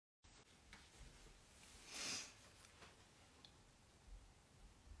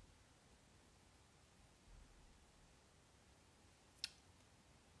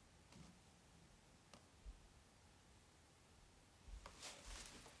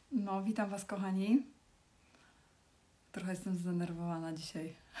No, witam Was, kochani. Trochę jestem zdenerwowana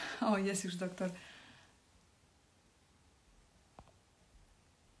dzisiaj. O, jest już doktor.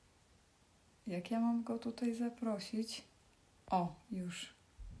 Jak ja mam go tutaj zaprosić? O, już.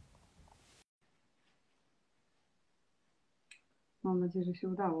 Mam nadzieję, że się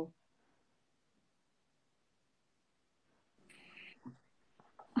udało.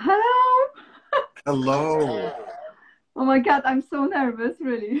 Hello! Hello. Oh my God, I'm so nervous,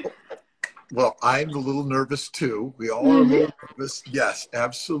 really. Well, I'm a little nervous too. We all are a little nervous. Yes,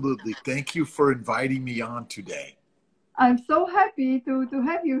 absolutely. Thank you for inviting me on today. I'm so happy to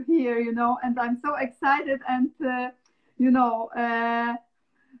have you here, and I'm so excited and,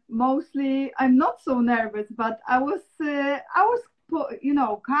 mostly I'm not so nervous, but I was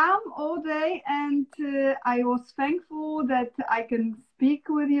calm all day, and I was thankful that I can speak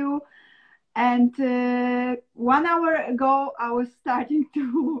with you. And 1 hour ago, I was starting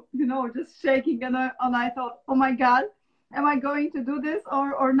to, just shaking, and I thought, oh my God, am I going to do this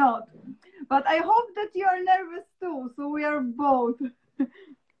or not? But I hope that you are nervous too, so we are both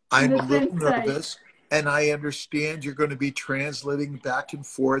I'm a little nervous, and I understand you're going to be translating back and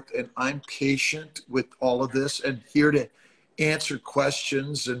forth, and I'm patient with all of this and here to answer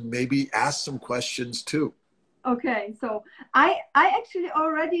questions and maybe ask some questions too. Okay, so I actually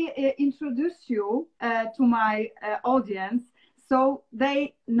already introduced you to my audience, so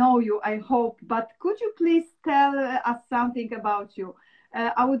they know you, I hope. But could you please tell us something about you?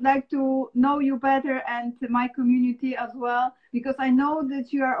 I would like to know you better and my community as well, because I know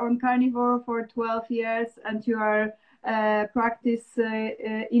that you are on carnivore for 12 years and you are practice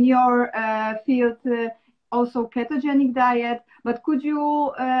in your field also ketogenic diet. But could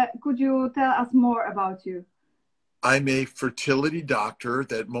you tell us more about you? I'm a fertility doctor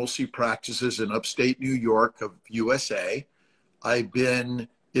that mostly practices in upstate New York of USA. I've been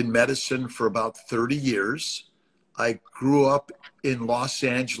in medicine for about 30 years. I grew up in Los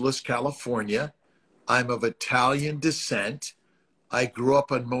Angeles, California. I'm of Italian descent. I grew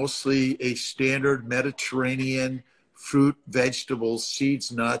up on mostly a standard Mediterranean fruit, vegetables,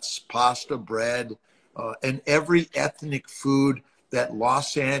 seeds, nuts, pasta, bread, and every ethnic food that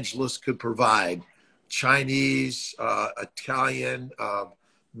Los Angeles could provide. Chinese, Italian,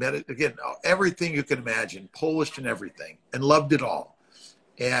 again, everything you can imagine, Polish and everything, and loved it all.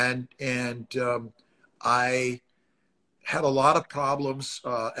 And I had a lot of problems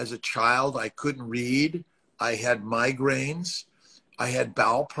as a child. I couldn't read. I had migraines. I had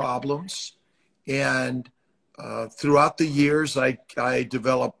bowel problems. And throughout the years, I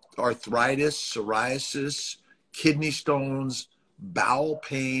developed arthritis, psoriasis, kidney stones, bowel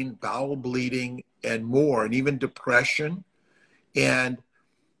pain, bowel bleeding, and more, and even depression. And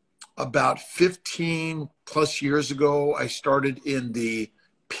about 15 plus years ago, I started in the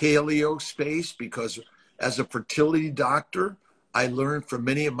paleo space because as a fertility doctor, I learned from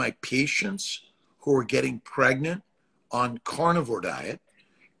many of my patients who were getting pregnant on carnivore diet.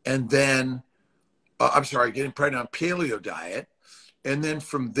 And then, getting pregnant on paleo diet. And then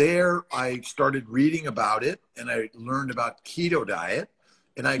from there, I started reading about it and I learned about keto diet.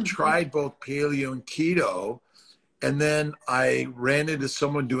 And I tried both paleo and keto. And then I ran into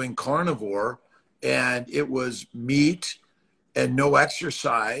someone doing carnivore, and it was meat and no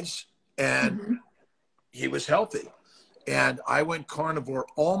exercise. And he was healthy. And I went carnivore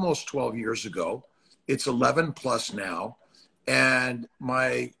almost 12 years ago. It's 11 plus now. And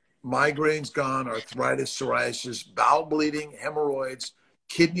my migraines gone, arthritis, psoriasis, bowel bleeding, hemorrhoids,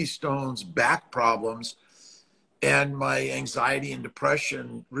 kidney stones, back problems. And my anxiety and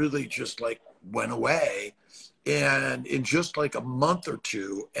depression really just like went away. And in just like a month or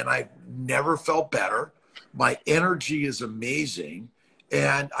two, and I've never felt better. My energy is amazing.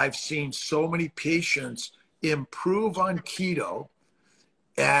 And I've seen so many patients improve on keto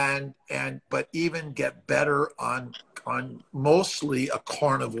but even get better on mostly a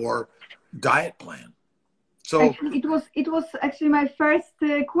carnivore diet plan. So actually, it was actually my first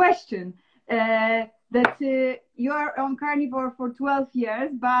question. That you are on carnivore for 12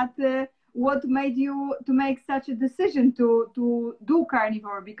 years, but what made you to make such a decision to do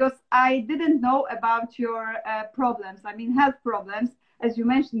carnivore? Because I didn't know about your problems. I mean, health problems, as you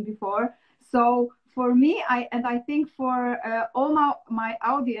mentioned before. So for me, I think for all my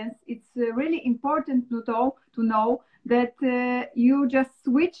audience, it's really important to know that you just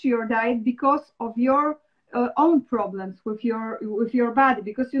switch your diet because of your own problems with your body.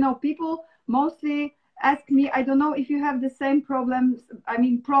 Because people mostly ask me, I don't know if you have the same problems,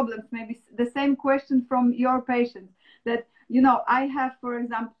 maybe the same question from your patients, that, I have, for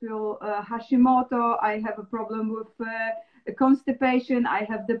example, Hashimoto, I have a problem with constipation, I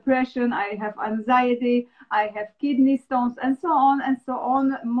have depression, I have anxiety, I have kidney stones, and so on and so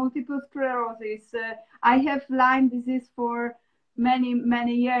on, multiple sclerosis. I have Lyme disease for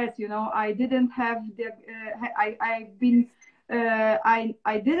many years. You know, I didn't have the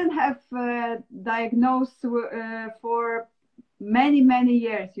I didn't have diagnosed for many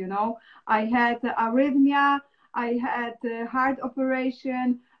years. You know, I had arrhythmia, I had heart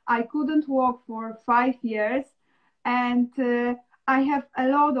operation, I couldn't walk for 5 years, and I have a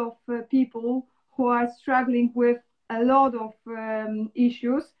lot of people who are struggling with a lot of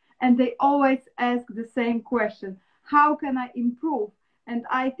issues, and they always ask the same question: how can I improve? And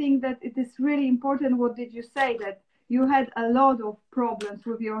I think that it is really important. What did you say? That you had a lot of problems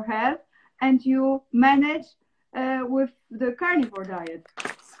with your health, and you managed with the carnivore diet.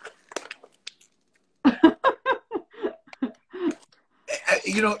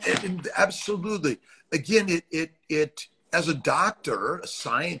 You know, absolutely. Again, it as a doctor, a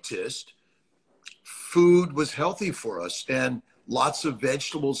scientist, food was healthy for us, and lots of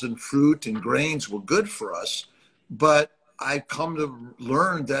vegetables and fruit and grains were good for us. But I've come to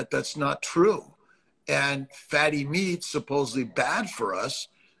learn that that's not true. And fatty meat's supposedly bad for us.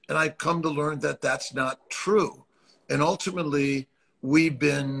 And I've come to learn that that's not true. And ultimately, we've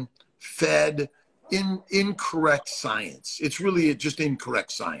been fed incorrect science. It's really just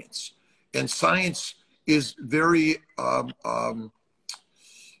incorrect science. And science is very,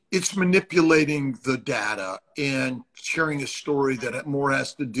 it's manipulating the data and sharing a story that more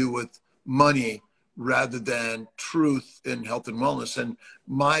has to do with money rather than truth in health and wellness. And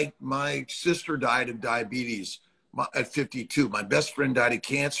my sister died of diabetes at 52. My best friend died of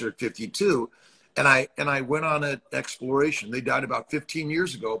cancer at 52. And I went on an exploration. They died about 15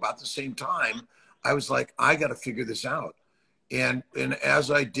 years ago, about the same time. I was like, I got to figure this out. And as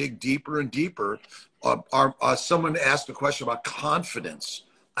I dig deeper and deeper, someone asked a question about confidence.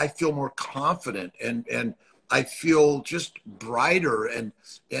 I feel more confident, and I feel just brighter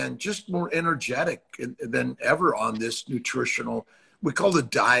and just more energetic than ever on this nutritional. We call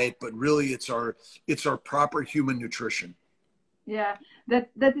it diet, but really it's our proper human nutrition. Yeah, that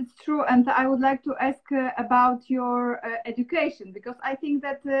is true. And I would like to ask about your education, because I think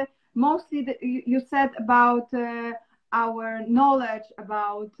that mostly you said about our knowledge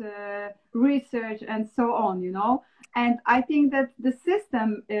about research and so on, you know. And I think that the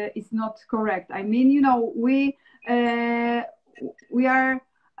system is not correct. I mean, you know, we are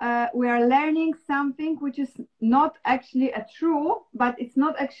learning something which is not actually a true, but it's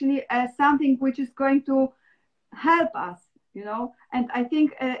not actually something which is going to help us, you know. And I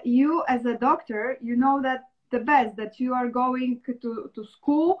think you as a doctor, you know that the best, that you are going to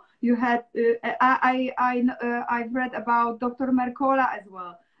school. You had I've read about Dr. Mercola as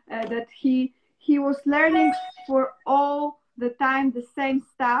well, that he was learning for all the time the same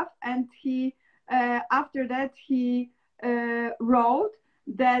stuff, and he after that he wrote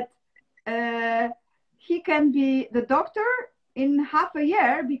that he can be the doctor in half a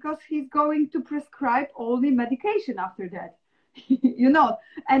year because he's going to prescribe only medication after that. You know,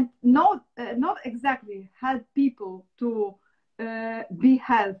 and not exactly help people to be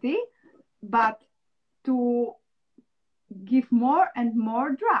healthy, but to give more and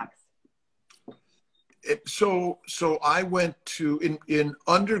more drugs. So I went to, in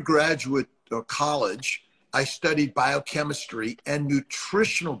undergraduate college, I studied biochemistry and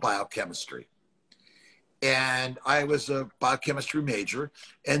nutritional biochemistry. And I was a biochemistry major.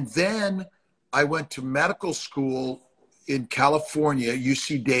 And then I went to medical school in California,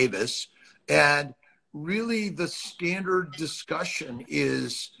 UC Davis. And really the standard discussion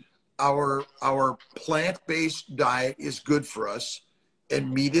is our plant-based diet is good for us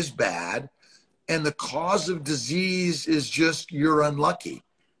and meat is bad. And the cause of disease is just you're unlucky,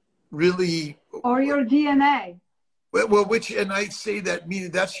 really. Or your DNA. Well, and I say that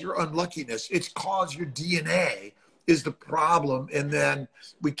meaning that's your unluckiness. It's cause your DNA is the problem, and then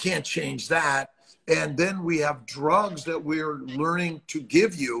we can't change that. And then we have drugs that we're learning to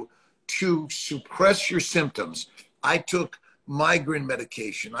give you to suppress your symptoms. I took migraine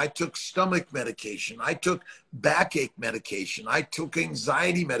medication. I took stomach medication. I took backache medication. I took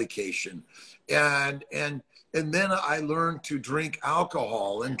anxiety medication. And then I learned to drink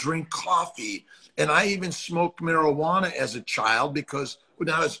alcohol and drink coffee. And I even smoked marijuana as a child because, well,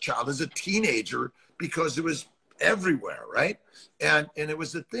 not as a child, as a teenager, because it was everywhere, right? And it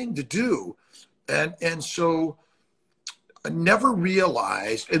was a thing to do. And so I never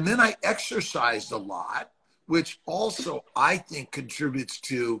realized, and then I exercised a lot, which also I think contributes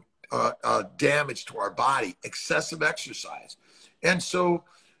to damage to our body, excessive exercise. And so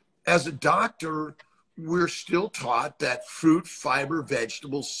as a doctor, we're still taught that fruit, fiber,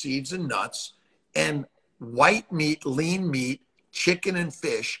 vegetables, seeds, and nuts, and white meat, lean meat, chicken and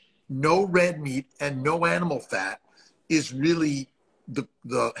fish, no red meat, and no animal fat is really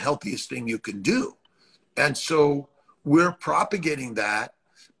the healthiest thing you can do. And so we're propagating that.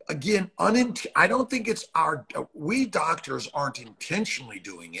 Again, I don't think it's we doctors aren't intentionally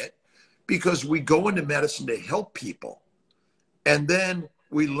doing it, because we go into medicine to help people. And then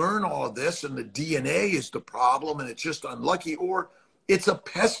we learn all of this, and the DNA is the problem, and it's just unlucky, or it's a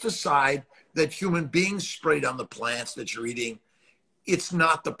pesticide that human beings sprayed on the plants that you're eating. It's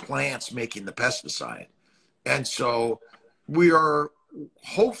not the plants making the pesticide. And so we are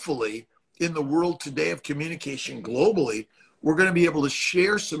hopefully, in the world today of communication globally, we're going to be able to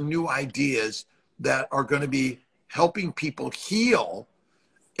share some new ideas that are going to be helping people heal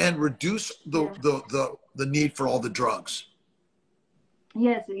and reduce the need for all the drugs.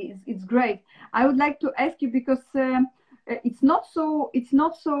 Yes, it's great. I would like to ask you, because it's not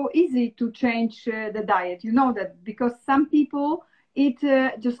so easy to change the diet. You know that, because some people eat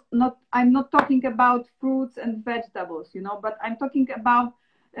I'm not talking about fruits and vegetables, you know, but I'm talking about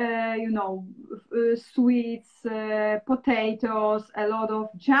sweets, potatoes, a lot of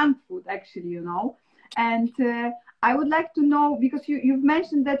junk food, actually, you know. And I would like to know, because you've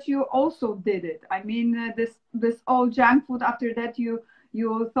mentioned that you also did it. I mean, this all junk food. After that, you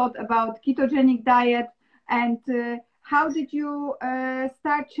thought about ketogenic diet. And how did you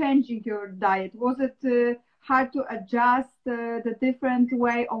start changing your diet? Was it hard to adjust the different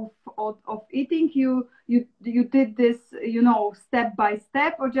way of eating? You did this, you know, step by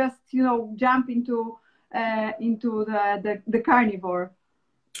step, or just, you know, jump into the carnivore?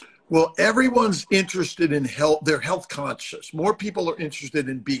 Well, everyone's interested in health. They're health conscious. More people are interested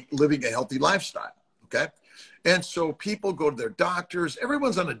in living a healthy lifestyle. Okay. And so people go to their doctors.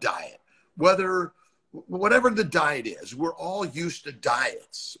 Everyone's on a diet, whatever the diet is. We're all used to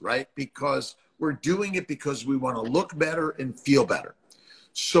diets, right? Because we're doing it because we want to look better and feel better.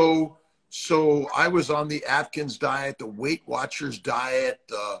 So I was on the Atkins diet, the Weight Watchers diet,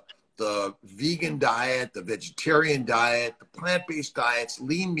 the vegan diet, the vegetarian diet, the plant-based diets,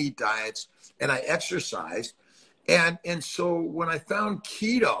 lean meat diets, and I exercised. And so when I found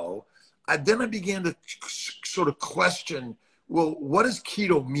keto, then I began to sort of question, well, what does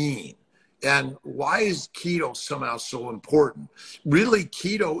keto mean? And why is keto somehow so important? Really,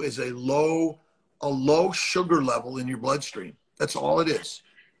 keto is a low sugar level in your bloodstream. That's all it is.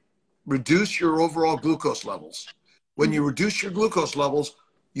 Reduce your overall glucose levels. When you reduce your glucose levels,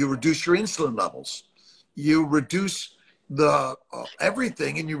 you reduce your insulin levels. You reduce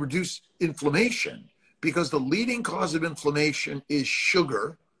everything, and you reduce inflammation, because the leading cause of inflammation is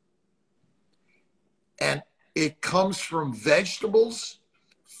sugar. And it comes from vegetables,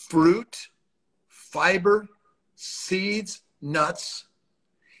 fruit, fiber, seeds, nuts,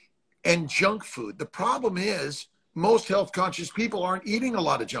 and junk food. The problem is most health conscious people aren't eating a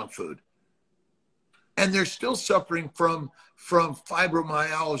lot of junk food. And they're still suffering from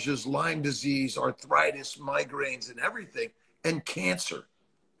fibromyalgias, Lyme disease, arthritis, migraines, and everything, and cancer.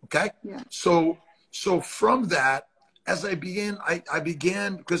 Okay? Yeah. So from that, as I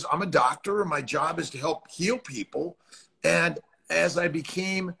began, because I'm a doctor and my job is to help heal people. And as I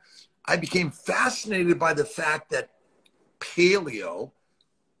became fascinated by the fact that paleo,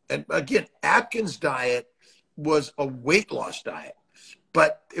 and again, Atkins diet was a weight loss diet,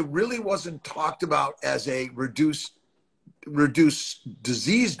 but it really wasn't talked about as a reduced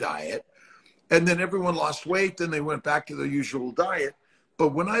disease diet. And then everyone lost weight, then they went back to their usual diet. But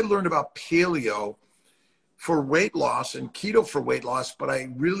when I learned about paleo for weight loss and keto for weight loss, but I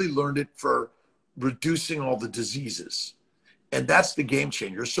really learned it for reducing all the diseases. And that's the game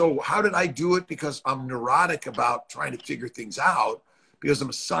changer. So how did I do it? Because I'm neurotic about trying to figure things out, because I'm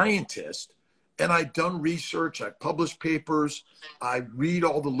a scientist and I've done research, I've published papers, I read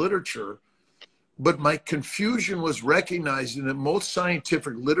all the literature, but my confusion was recognizing that most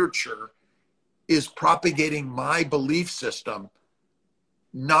scientific literature is propagating my belief system,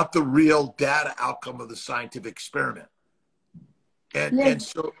 not the real data outcome of the scientific experiment. And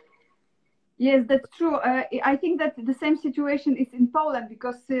so... Yes, that's true. I think that the same situation is in Poland,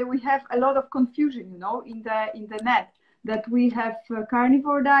 because we have a lot of confusion, you know, in the net, that we have a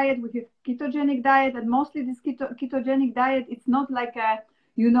carnivore diet, we have ketogenic diet, and mostly this ketogenic diet, it's not like a,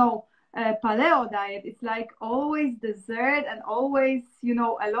 you know, a paleo diet. It's like always dessert and always, you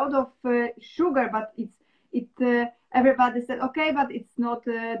know, a lot of sugar, but everybody said, okay, but it's not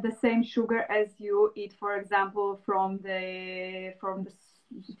the same sugar as you eat, for example, from the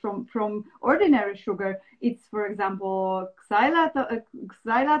from ordinary sugar. It's, for example,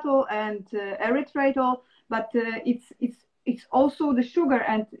 xylitol and erythritol, but it's also the sugar,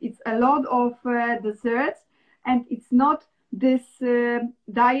 and it's a lot of desserts, and it's not this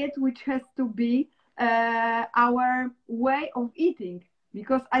diet which has to be our way of eating,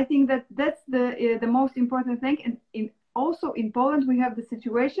 because I think that that's the most important thing. And also in Poland we have the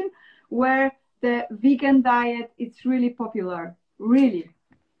situation where the vegan diet is really popular, really.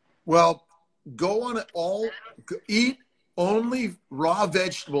 Well, go on eat only raw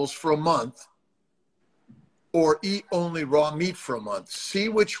vegetables for a month, or eat only raw meat for a month. See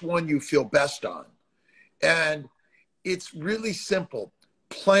which one you feel best on. And it's really simple.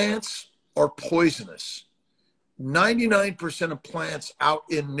 Plants are poisonous. 99% of plants out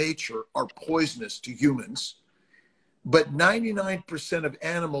in nature are poisonous to humans, but 99% of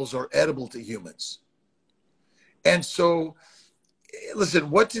animals are edible to humans. And so, listen,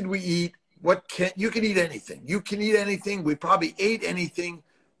 what did we eat? You can eat anything. You can eat anything. We probably ate anything,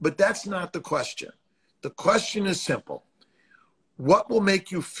 but that's not the question. The question is simple. What will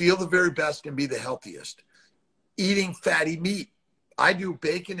make you feel the very best and be the healthiest? Eating fatty meat. I do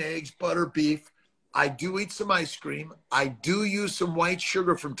bacon, eggs, butter, beef. I do eat some ice cream. I do use some white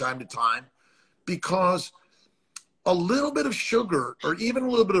sugar from time to time, because a little bit of sugar or even a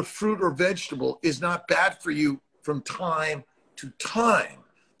little bit of fruit or vegetable is not bad for you from time to time.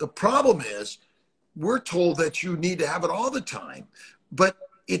 The problem is we're told that you need to have it all the time, but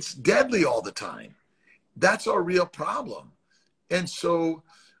it's deadly all the time. That's our real problem. And so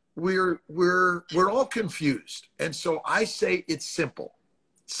we're all confused. And so I say it's simple.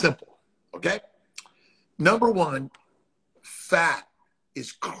 Simple. Okay? Number one, fat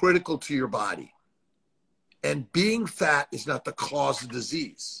is critical to your body. And being fat is not the cause of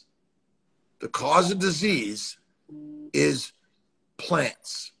disease. The cause of disease is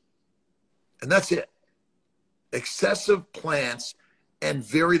plants. And that's it. Excessive plants and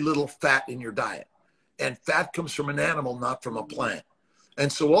very little fat in your diet. And fat comes from an animal, not from a plant.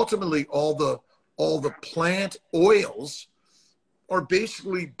 And so ultimately all the plant oils are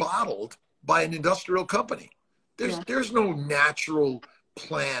basically bottled by an industrial company. There's no natural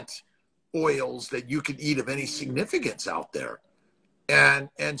plant oils that you can eat of any significance out there.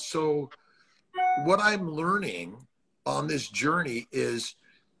 And so what I'm learning on this journey is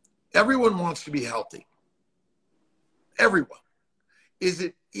everyone wants to be healthy. Everyone. Is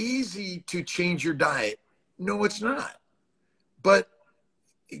it easy to change your diet? No, it's not. But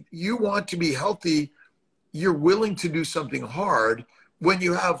you want to be healthy, you're willing to do something hard. When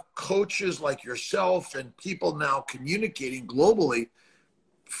you have coaches like yourself and people now communicating globally,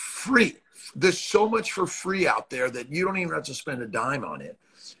 free. There's so much for free out there that you don't even have to spend a dime on it.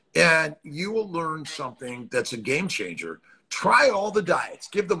 And you will learn something that's a game changer. Try all the diets,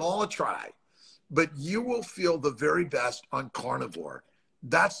 give them all a try, but you will feel the very best on carnivore.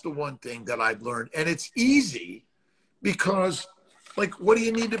 That's the one thing that I've learned. And it's easy because, like, what do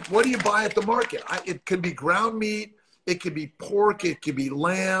you buy at the market? It could be ground meat. It could be pork. It could be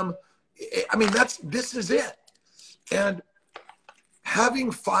lamb. I mean, this is it. And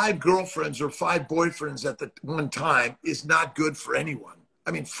having 5 girlfriends or 5 boyfriends at the one time is not good for anyone.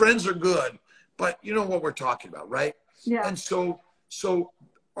 I mean, friends are good, but you know what we're talking about, right? Yeah. And so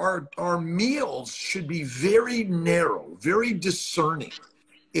our meals should be very narrow, very discerning,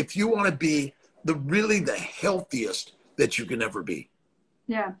 if you want to be really the healthiest that you can ever be.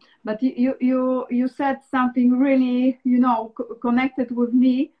 Yeah, but you said something really, connected with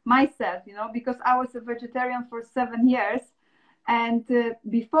me, myself, because I was a vegetarian for 7 years. And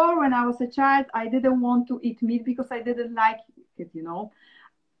before, when I was a child, I didn't want to eat meat because I didn't like it,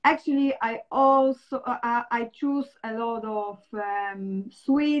 Actually, I also, I choose a lot of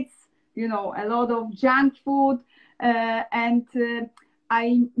sweets, a lot of junk food. And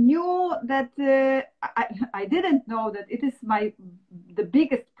I knew that, I didn't know that it is the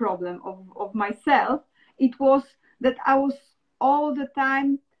biggest problem of myself. It was that I was all the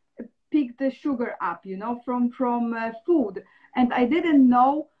time pick the sugar up, from food. And I didn't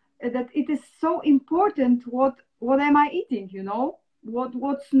know that it is so important what am I eating,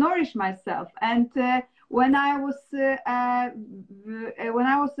 what's nourish myself. And when I was a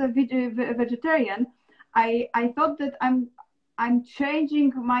vegetarian, I thought that I'm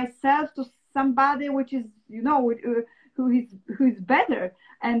changing myself to somebody which is, who is better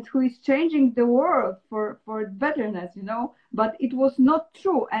and who is changing the world for betterness, but it was not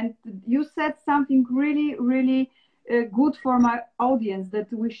true. And you said something really, really good for my audience,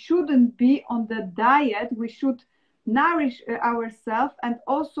 that we shouldn't be on the diet. We should nourish ourselves and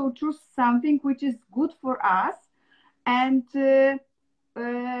also choose something which is good for us. And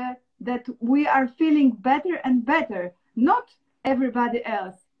that we are feeling better and better, not everybody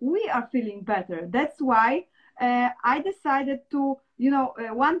else. We are feeling better. That's why I decided to,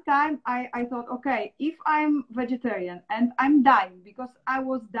 one time I thought, okay, if I'm vegetarian and I'm dying, because I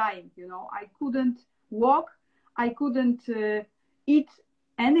was dying, I couldn't walk, I couldn't eat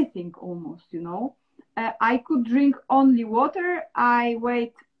anything almost, I could drink only water. I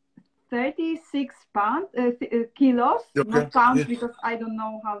weighed 36 kilos, Okay. not pounds, Yeah. because I don't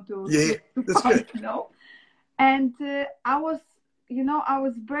know how to Yeah. switch to That's pounds, good. And I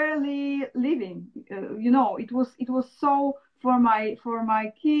was barely living. It was so for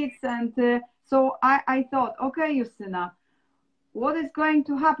my kids, and so I thought, okay, Justina, what is going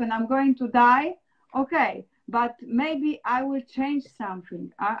to happen? I'm going to die. Okay, but maybe I will change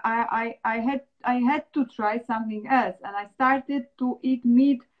something. I had to try something else, and I started to eat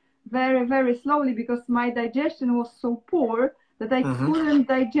meat very, very slowly, because my digestion was so poor that I Mm-hmm. couldn't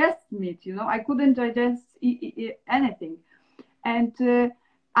digest meat. I couldn't digest anything, and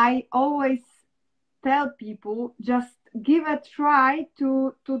I always tell people, just give a try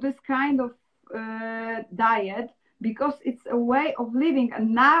to this kind of diet, because it's a way of living,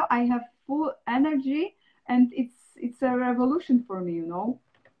 and now I have full energy, and it's a revolution for me.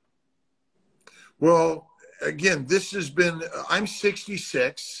 Well, again, this has been, I'm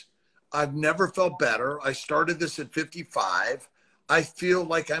 66. I've never felt better. I started this at 55. I feel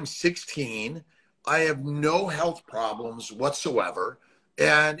like I'm 16. I have no health problems whatsoever.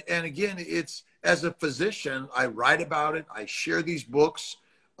 And again, it's, as a physician, I write about it. I share these books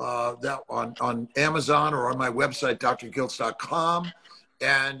that on Amazon or on my website, drkiltz.com.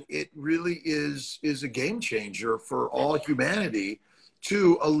 And it really is a game changer for all humanity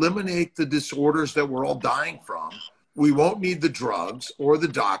to eliminate the disorders that we're all dying from. We won't need the drugs or the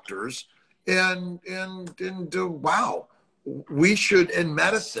doctors. And wow, we should, in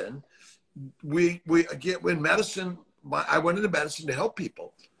medicine, we again, in medicine, I went into medicine to help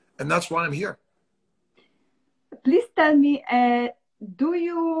people. And that's why I'm here. Please tell me, do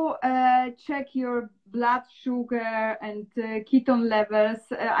you check your blood sugar and ketone levels?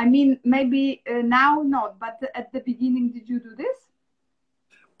 I mean, maybe now not, but at the beginning, did you do this?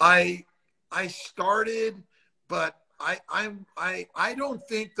 I started, but I don't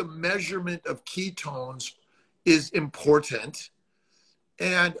think the measurement of ketones is important.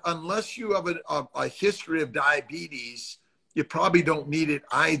 And unless you have a history of diabetes, you probably don't need it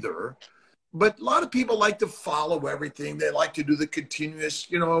either. But a lot of people like to follow everything. They like to do the continuous,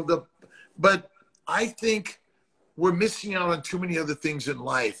 but I think we're missing out on too many other things in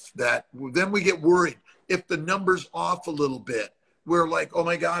life that then we get worried. If the number's off a little bit, we're like, oh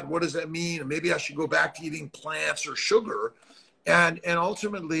my God, what does that mean? And maybe I should go back to eating plants or sugar. And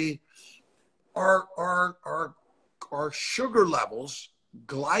ultimately our sugar levels,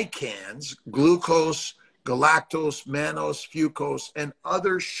 glycans, glucose, galactose, mannose, fucose, and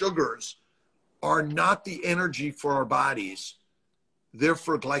other sugars are not the energy for our bodies. They're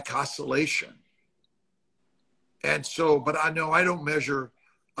for glycosylation. And so, but I know I don't measure,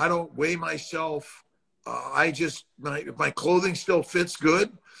 I don't weigh myself. If my clothing still fits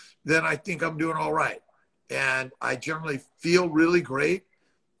good, then I think I'm doing all right. And I generally feel really great.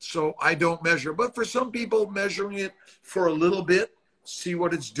 So I don't measure. But for some people, measuring it for a little bit, see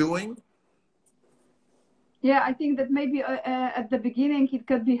what it's doing. Yeah, I think that maybe at the beginning it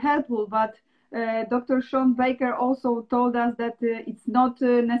could be helpful, but Dr. Sean Baker also told us that it's not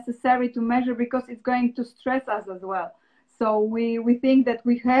necessary to measure, because it's going to stress us as well. So we think that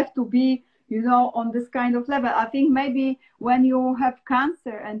we have to be, on this kind of level. I think maybe when you have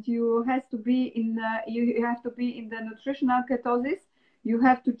cancer and you have to be in the nutritional ketosis, you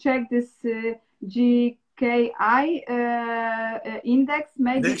have to check this GKI index.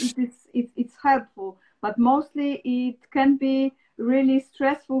 Maybe it's helpful, but mostly it can be really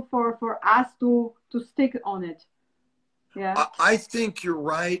stressful for us to stick on it. Yeah, I think you're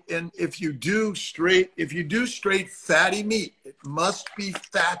right. And if you do straight fatty meat, it must be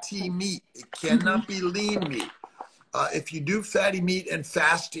fatty meat. It cannot be lean meat. If you do fatty meat and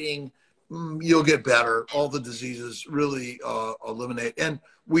fasting, you'll get better. All the diseases really eliminate. And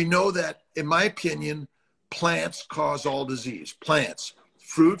we know that, in my opinion, plants cause all disease. Plants,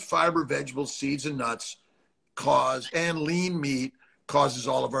 fruit, fiber, vegetables, seeds, and nuts and lean meat causes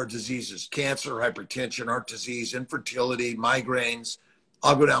all of our diseases: cancer, hypertension, heart disease, infertility, migraines.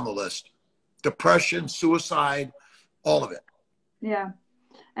 I'll go down the list. Depression, suicide, all of it. Yeah.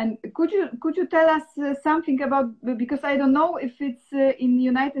 And could you tell us something about, because I don't know if it's in the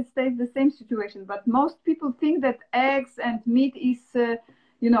United States the same situation, but most people think that eggs and meat is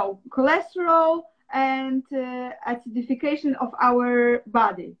cholesterol and acidification of our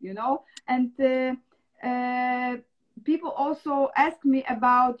body, you know. And people also ask me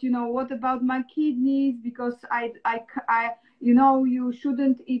about, you know, what about my kidneys, because I you know, you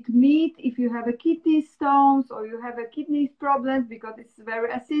shouldn't eat meat if you have a kidney stones or you have a kidney problems because it's very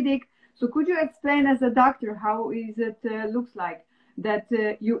acidic. So could you explain as a doctor how is it looks like that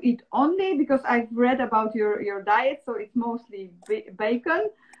you eat only, because I've read about your diet, so it's mostly bacon,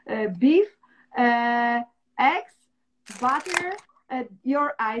 beef, eggs, butter,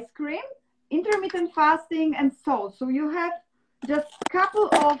 your ice cream, intermittent fasting, and salt. So you have just a couple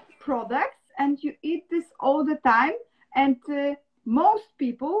of products and you eat this all the time. And most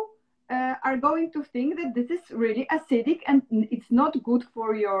people are going to think that this is really acidic and it's not good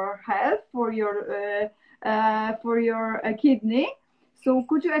for your health, for your kidney. So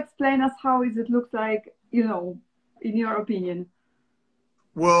could you explain us how is it looks like, you know, in your opinion?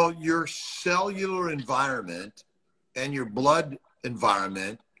 Well, your cellular environment and your blood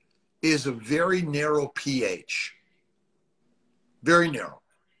environment is a very narrow pH. Very narrow.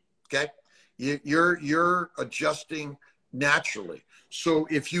 Okay? You're adjusting naturally. So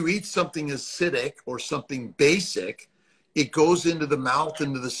if you eat something acidic or something basic, it goes into the mouth,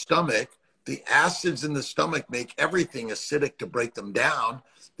 into the stomach. The acids in the stomach make everything acidic to break them down.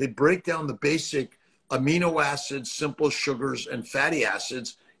 They break down the basic amino acids, simple sugars, and fatty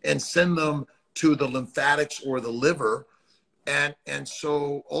acids and send them to the lymphatics or the liver. And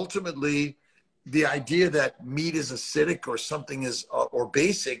so ultimately, the idea that meat is acidic or something is or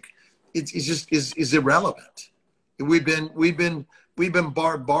basic, it's just is irrelevant. We've been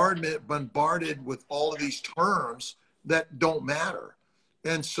bombarded with all of these terms that don't matter.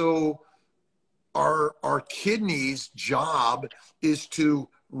 And so our kidneys' job is to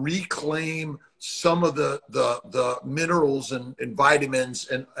reclaim some of the minerals and vitamins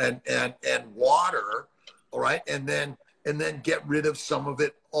and water, all right, and then get rid of some of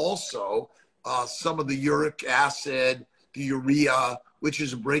it also, some of the uric acid, the urea, which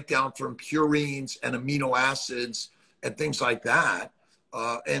is a breakdown from purines and amino acids and things like that.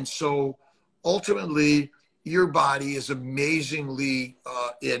 And so ultimately, your body is amazingly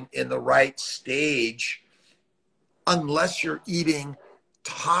in the right stage, unless you're eating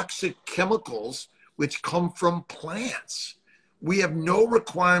toxic chemicals which come from plants. We have no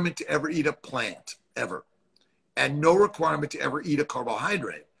requirement to ever eat a plant, ever, and no requirement to ever eat a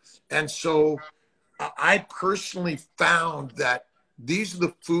carbohydrate. And so I personally found that these are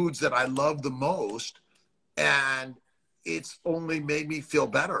the foods that I love the most, and it's only made me feel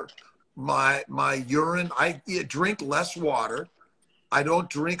better. My urine, I drink less water. I don't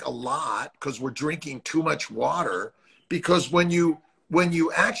drink a lot because we're drinking too much water, because when you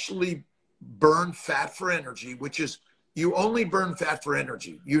actually burn fat for energy, which is, you only burn fat for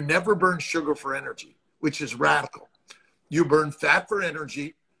energy. You never burn sugar for energy, which is radical. You burn fat for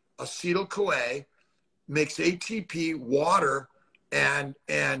energy. Acetyl-CoA makes ATP, water, and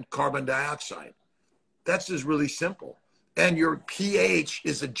carbon dioxide. That's just really simple. And your pH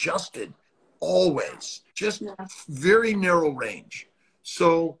is adjusted always, just very narrow range.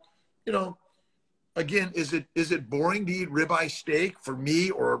 So, you know, again, is it boring to eat ribeye steak for me,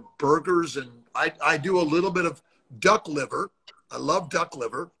 or burgers? And I do a little bit of duck liver. I love duck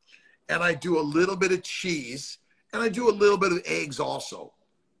liver. And I do a little bit of cheese, and I do a little bit of eggs also.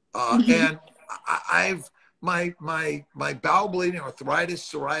 And I've my bowel bleeding, arthritis,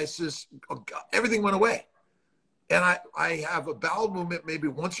 psoriasis, everything went away. And I have a bowel movement maybe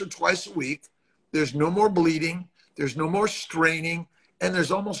once or twice a week. There's no more bleeding. There's no more straining. And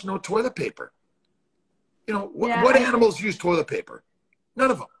there's almost no toilet paper. You know, what animals use toilet paper?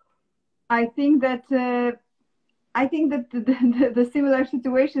 None of them. I think that the similar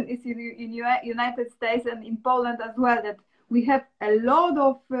situation is in United States and in Poland as well, that we have a lot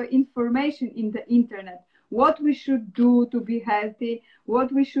of information in the internet, what we should do to be healthy,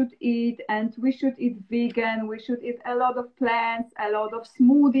 what we should eat, and we should eat vegan, we should eat a lot of plants, a lot of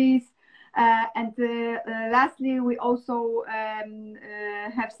smoothies. And lastly, we also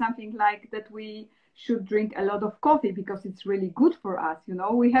have something like that we should drink a lot of coffee because it's really good for us. You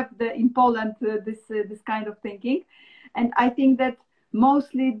know, we have in Poland this kind of thinking, and I think that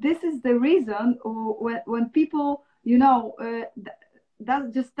mostly this is the reason when people, you know,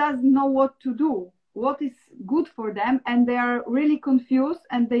 doesn't know what to do, what is good for them, and they are really confused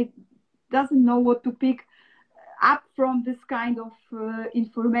and they doesn't know what to pick up from this kind of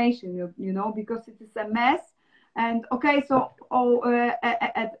information, you know, because it is a mess. And okay, so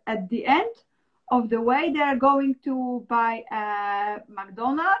at the end of the way, they are going to buy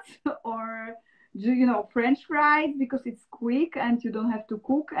McDonald's or you know, French fries because it's quick and you don't have to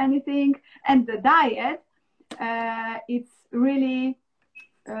cook anything. And the diet, it's really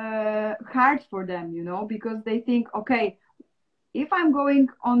hard for them, you know, because they think, okay, if I'm going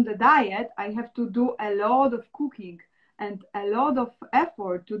on the diet, I have to do a lot of cooking and a lot of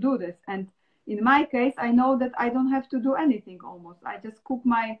effort to do this. And in my case, I know that I don't have to do anything almost. I just cook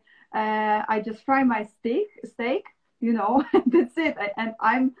my, I just fry my steak, you know, and that's it. And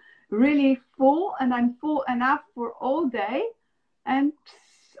I'm really full, and I'm full enough for all day. And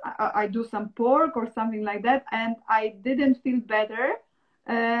I do some pork or something like that. And I didn't feel better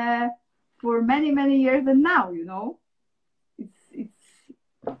for many, many years than now, you know.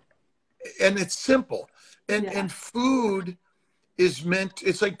 And it's simple. And, Yeah. and food is meant,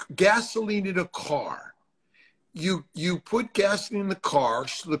 it's like gasoline in a car. You put gasoline in the car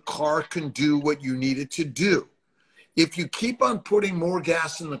so the car can do what you need it to do. If you keep on putting more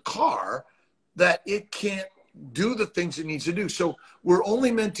gas in the car, that it can't do the things it needs to do. So we're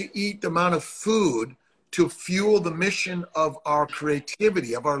only meant to eat the amount of food to fuel the mission of our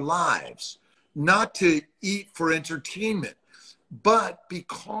creativity, of our lives, not to eat for entertainment. But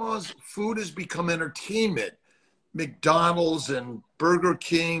because food has become entertainment, McDonald's and Burger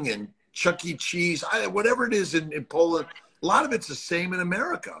King and Chuck E. Cheese, whatever it is in Poland, a lot of it's the same in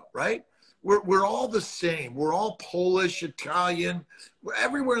America, right? We're all the same. We're all Polish, Italian, we're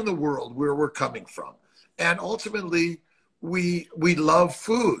everywhere in the world where we're coming from. And ultimately, we love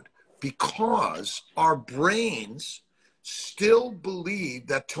food because our brains still believe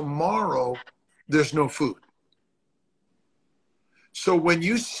that tomorrow there's no food. So when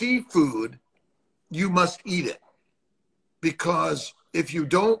you see food, you must eat it. Because if you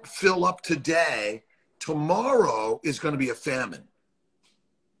don't fill up today, tomorrow is going to be a famine.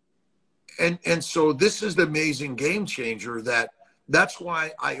 And so this is the amazing game changer that's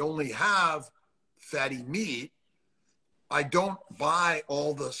why I only have fatty meat. I don't buy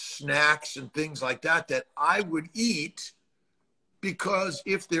all the snacks and things like that I would eat, because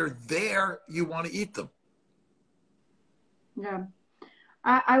if they're there, you want to eat them. Yeah.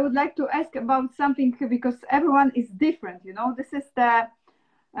 I would like to ask about something, because everyone is different, you know. This is the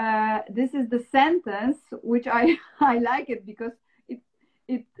sentence which I like it, because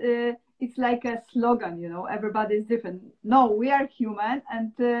it's like a slogan, you know. Everybody is different. No, we are human,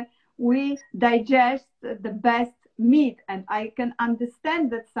 and we digest the best meat. And I can understand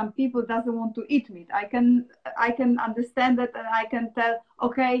that some people doesn't want to eat meat. I can understand that, and I can tell,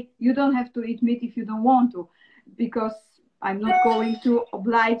 okay, you don't have to eat meat if you don't want to, because I'm not going to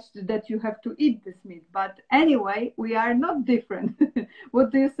oblige that you have to eat this meat. But anyway, we are not different.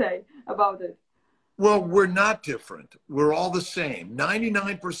 What do you say about it? Well, we're not different. We're all the same.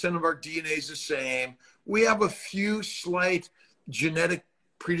 99% of our DNA is the same. We have a few slight genetic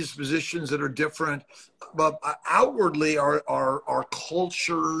predispositions that are different, but outwardly our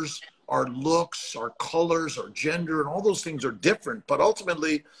cultures, our looks, our colors, our gender, and all those things are different. But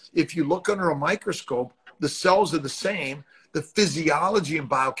ultimately, if you look under a microscope, the cells are the same. The physiology and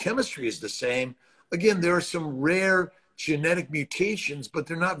biochemistry is the same. Again, there are some rare genetic mutations, but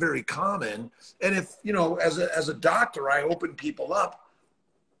they're not very common. And if, you know, as a doctor, I open people up,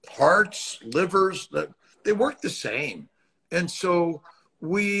 hearts, livers, they work the same. And so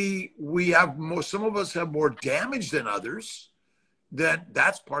we have more, some of us have more damage than others.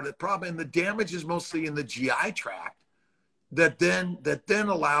 That's part of the problem. And the damage is mostly in the GI tract that then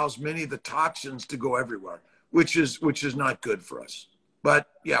allows many of the toxins to go everywhere, which is not good for us. But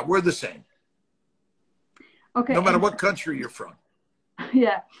yeah, we're the same. Okay. No matter what country you're from.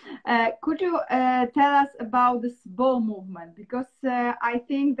 Yeah. Could you tell us about this bowel movement? Because I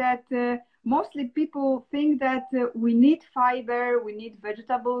think that mostly people think that we need fiber, we need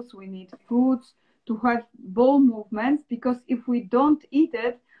vegetables, we need fruits to have bowel movements, because if we don't eat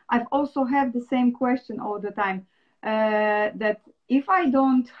it, I've also have the same question all the time, that if I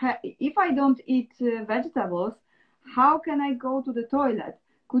don't eat vegetables, how can I go to the toilet?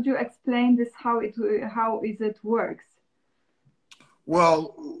 Could you explain this, how it works?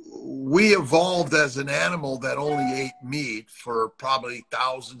 Well, we evolved as an animal that only ate meat for probably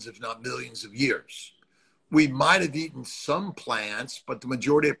thousands, if not millions of years. We might have eaten some plants, but the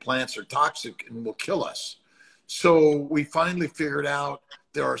majority of plants are toxic and will kill us. So we finally figured out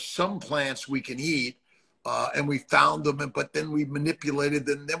there are some plants we can eat, and we found them, but then we manipulated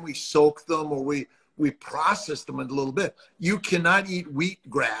them, then we soaked them, or we processed them a little bit. You cannot eat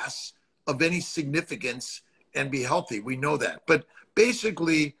wheatgrass of any significance and be healthy. We know that. But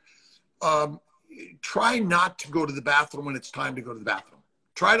basically, try not to go to the bathroom when it's time to go to the bathroom.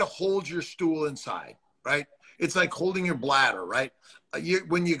 Try to hold your stool inside, right? It's like holding your bladder, right?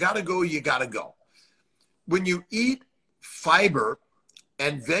 When you got to go, you got to go. when you eat fiber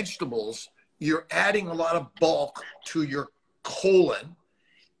and vegetables, you're adding a lot of bulk to your colon,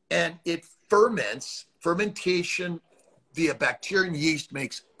 and it ferments. Fermentation via bacteria and yeast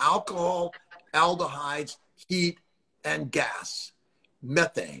makes alcohol, aldehydes, heat, and gas,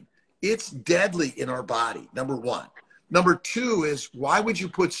 methane. It's deadly in our body, number one. Number two is, why would you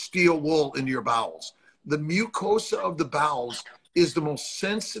put steel wool into your bowels? The mucosa of the bowels is the most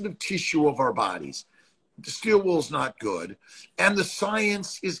sensitive tissue of our bodies. The steel wool is not good. And the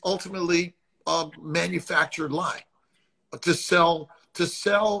science is ultimately a manufactured lie to sell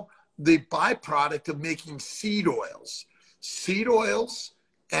the byproduct of making seed oils. Seed oils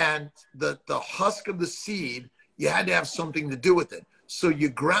and the husk of the seed, you had to have something to do with it. So you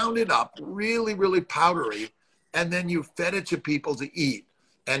ground it up really, really powdery, and then you fed it to people to eat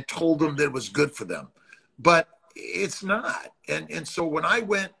and told them that it was good for them. But it's not. And so when I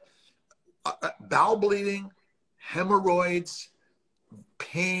went, bowel bleeding, hemorrhoids,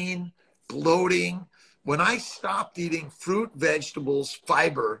 pain, bloating, when I stopped eating fruit, vegetables,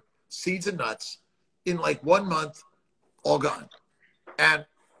 fiber, seeds and nuts, in like 1 month, all gone. And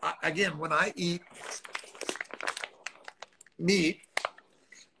again, when I eat meat,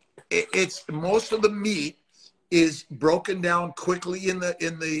 it's most of the meat is broken down quickly in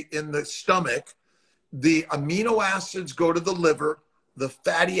the stomach. The amino acids go to the liver. The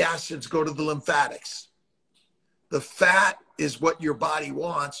fatty acids go to the lymphatics. The fat is what your body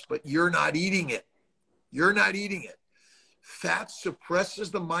wants, but you're not eating it. You're not eating it. Fat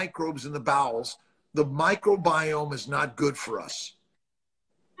suppresses the microbes in the bowels. The microbiome is not good for us.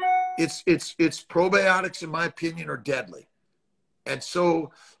 It's probiotics, in my opinion, are deadly. And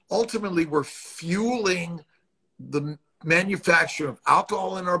so ultimately we're fueling the manufacture of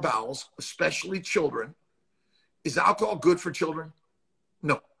alcohol in our bowels, especially children. Is alcohol good for children?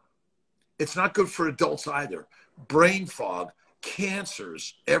 No. It's not good for adults either. Brain fog,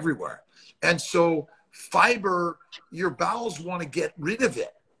 cancers everywhere. And so fiber, your bowels want to get rid of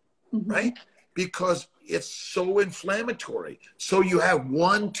it, right? Because it's so inflammatory. So you have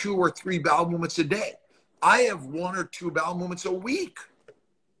 1, 2, or 3 bowel movements a day. I have 1 or 2 bowel movements a week.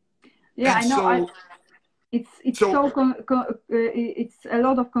 Yeah, and I know. So, it's a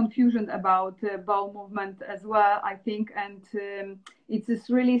lot of confusion about bowel movement as well, I think, and it's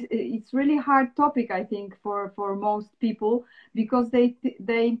really hard topic, I think, for most people, because they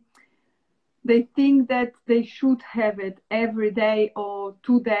think that they should have it every day or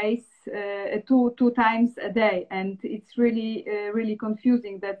 2 days, two times a day, and it's really really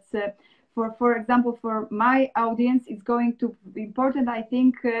confusing. That's for example, for my audience, it's going to be important, I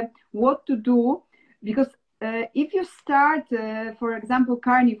think, what to do, because if you start, for example,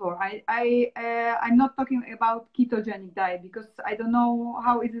 carnivore, I'm not talking about ketogenic diet, because I don't know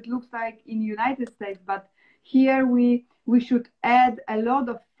how it looks like in United States, but here we should add a lot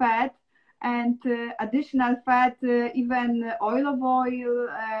of fat and additional fat, even olive oil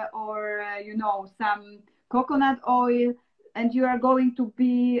or some coconut oil, and you are going to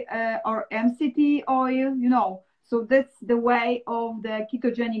be or MCT oil, So that's the way of the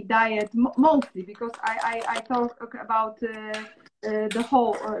ketogenic diet, mostly, because I talk about the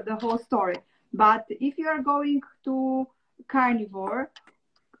whole story. But if you are going to carnivore,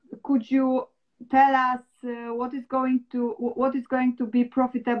 could you tell us what is going to be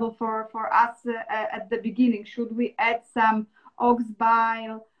profitable for us at the beginning? Should we add some ox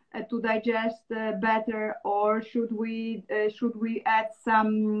bile to digest better, or should we add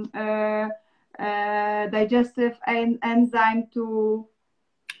some digestive enzyme to?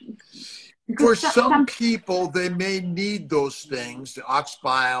 For some people, they may need those things, the ox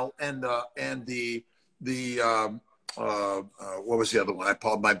bile and the what was the other one? I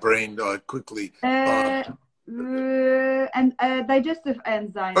pulled my brain quickly. And digestive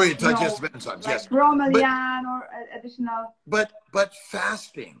enzymes. Oh, yeah, digestive enzymes, like yes. Bromelain or additional. But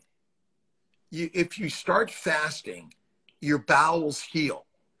fasting, if you start fasting, your bowels heal.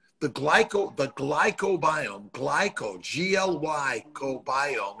 The glycobiome,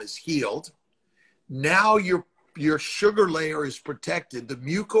 G-L-Y-cobiome is healed. Now your sugar layer is protected. The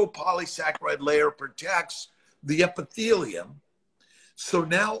mucopolysaccharide layer protects the epithelium. So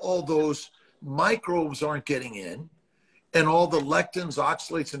now all those microbes aren't getting in, and all the lectins,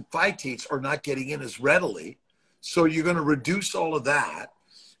 oxalates, and phytates are not getting in as readily. So you're going to reduce all of that.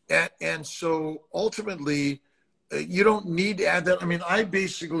 And so ultimately, you don't need to add that. I mean, I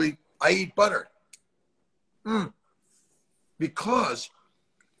eat butter. Because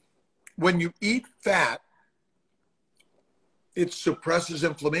when you eat fat, it suppresses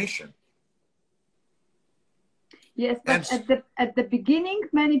inflammation. Yes, but at the beginning,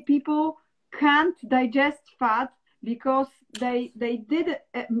 many people can't digest fat because they did.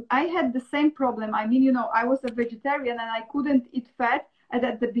 I had the same problem. I mean, you know, I was a vegetarian and I couldn't eat fat. And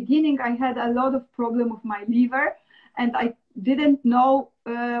at the beginning, I had a lot of problem with my liver, and I didn't know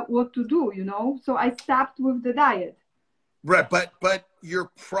what to do. You know, so I stopped with the diet. Right, but your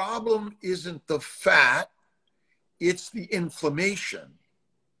problem isn't the fat; it's the inflammation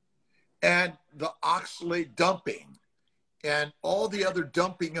and the oxalate dumping and all the other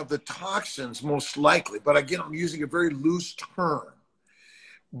dumping of the toxins, most likely. But again, I'm using a very loose term.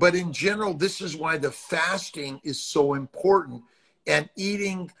 But in general, this is why the fasting is so important and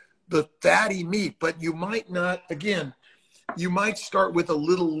eating the fatty meat. But you might not, again, you might start with a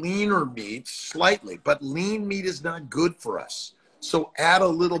little leaner meat slightly, but lean meat is not good for us. So add a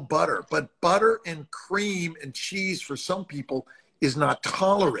little butter. But butter and cream and cheese for some people is not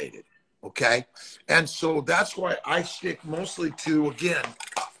tolerated. Okay. And so that's why I stick mostly to, again,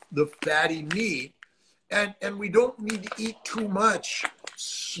 the fatty meat. And we don't need to eat too much,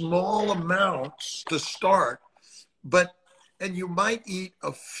 small amounts to start. And you might eat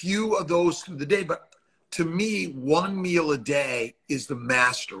a few of those through the day. But to me, one meal a day is the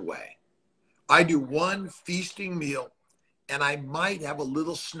master way. I do one feasting meal and I might have a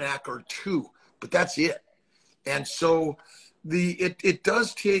little snack or two, but that's it. And so it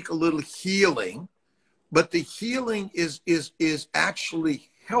does take a little healing, but the healing is actually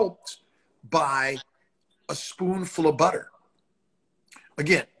helped by a spoonful of butter.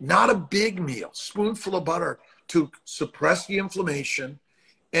 Again, not a big meal, spoonful of butter to suppress the inflammation,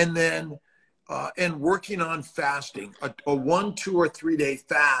 and then and working on fasting, a 1, 2, or 3 day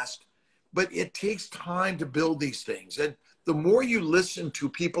fast. But it takes time to build these things. And the more you listen to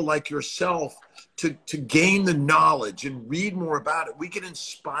people like yourself to gain the knowledge and read more about it, we get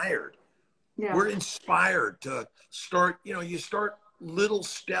inspired. Yeah. We're inspired to start, you know, you start little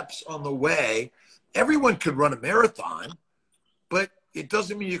steps on the way. Everyone could run a marathon, but it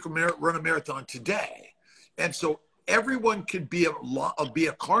doesn't mean you can run a marathon today. And so everyone could be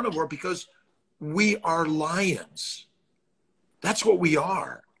a carnivore because we are lions. That's what we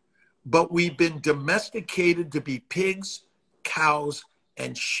are. But we've been domesticated to be pigs, cows,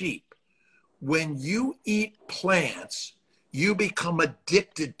 and sheep. When you eat plants, you become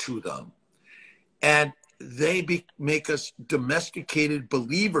addicted to them. And they make us domesticated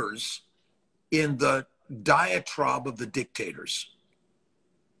believers in the diatribe of the dictators.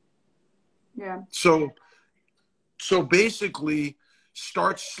 Yeah. So basically,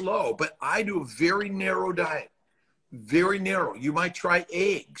 start slow. But I do a very narrow diet. Very narrow. You might try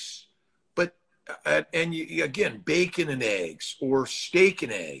eggs. And again, bacon and eggs or steak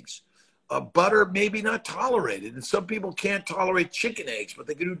and eggs. Butter maybe not tolerated. And some people can't tolerate chicken eggs, but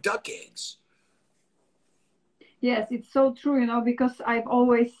they can do duck eggs. Yes, it's so true, you know, because I've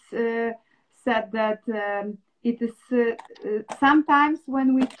always said that it is sometimes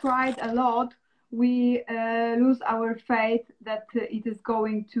when we tried a lot, we lose our faith that it is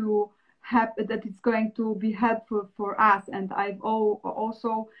going to happen, that it's going to be helpful for us. And I've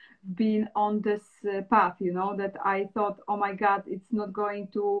also been on this path, you know, that I thought, oh my God, it's not going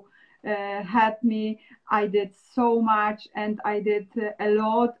to help me. I did so much and I did a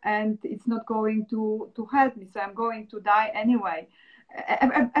lot and it's not going to help me. So I'm going to die anyway.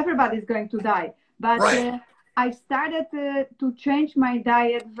 Everybody's going to die. But right. I started to change my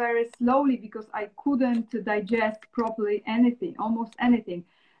diet very slowly because I couldn't digest properly anything, almost anything.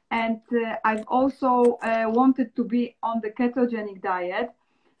 And I've also wanted to be on the ketogenic diet.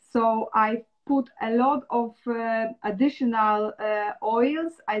 So I put a lot of additional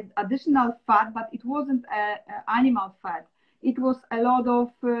oils, additional fat, but it wasn't animal fat. It was a lot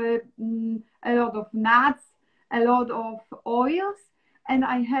of nuts, a lot of oils, and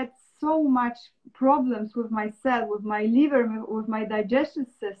I had so much problems with myself, with my liver, with my digestive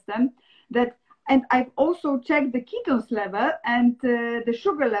system that. And I've also checked the ketones level and the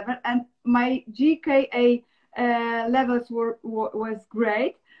sugar level, and my GKA levels was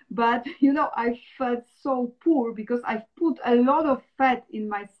great. But you know, I felt so poor because I put a lot of fat into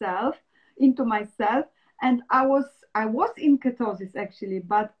myself, and I was in ketosis actually,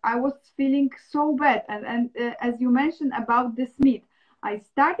 but I was feeling so bad. And as you mentioned about this meat, I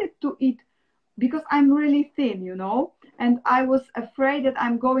started to eat because I'm really thin, you know, and I was afraid that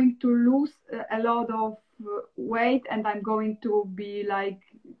I'm going to lose a lot of weight and I'm going to be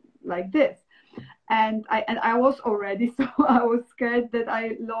like this. And I was already, so I was scared that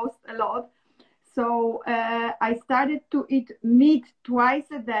I lost a lot. So I started to eat meat twice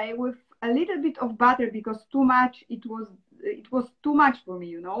a day with a little bit of butter because it was too much for me,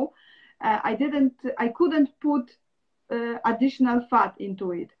 you know. I couldn't put additional fat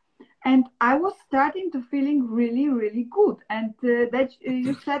into it. and I was starting to feeling really, really good. And that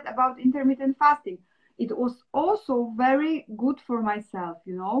you said about intermittent fasting, it was also very good for myself,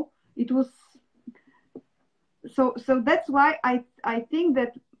 you know. It was so that's why I think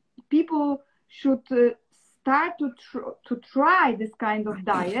that people should start to try this kind of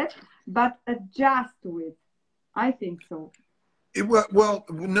diet, but adjust to it. I think so. Well,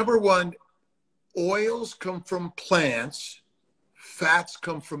 number one, oils come from plants, fats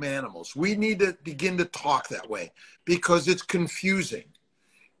come from animals. We need to begin to talk that way because it's confusing.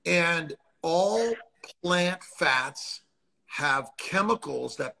 And all plant fats have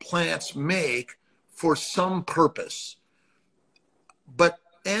chemicals that plants make for some purpose. But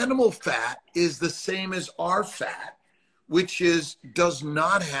animal fat is the same as our fat, which does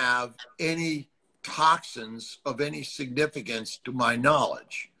not have any toxins of any significance to my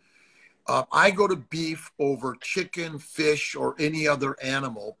knowledge. I go to beef over chicken, fish, or any other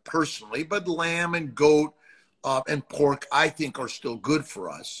animal personally, but lamb and goat and pork, I think, are still good for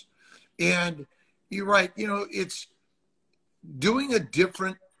us. And you're right, you know, it's doing a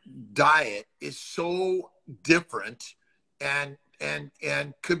different diet is so different and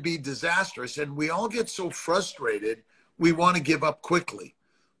could be disastrous. And we all get so frustrated, we want to give up quickly.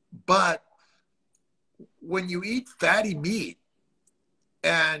 But when you eat fatty meat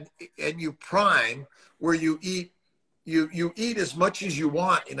and you prime, where you eat as much as you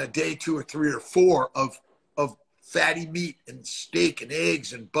want in a day, 2 or 3 or 4 of fatty meat and steak and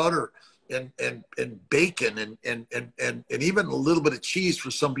eggs and butter and bacon and even a little bit of cheese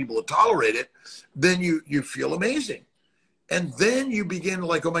for some people to tolerate it, then you feel amazing. And then you begin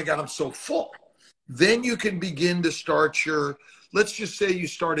like, oh my God, I'm so full. Then you can begin to start let's just say you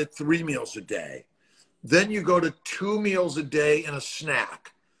start at 3 meals a day. Then you go to 2 meals a day and a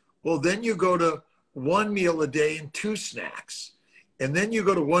snack. Well, then you go to 1 meal a day and 2 snacks. And then you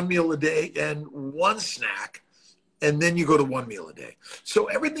go to 1 meal a day and 1 snack. And then you go to 1 meal a day. So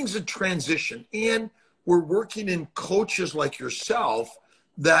everything's a transition. And we're working in coaches like yourself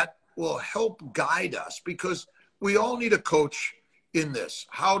that will help guide us, because we all need a coach in this.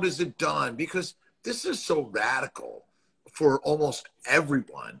 How does it done? Because this is so radical for almost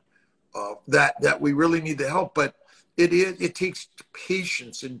everyone. That we really need the help, but it takes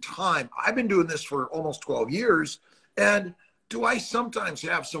patience and time. I've been doing this for almost 12 years, and do I sometimes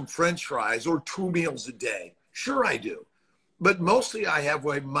have some French fries or 2 meals a day? Sure I do, but mostly I have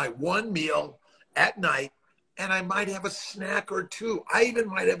my 1 meal at night, and I might have a snack or 2. I even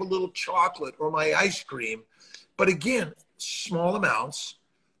might have a little chocolate or my ice cream, but again, small amounts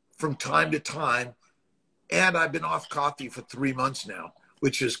from time to time, and I've been off coffee for 3 months now,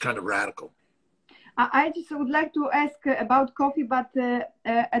 which is kind of radical. I just would like to ask about coffee, but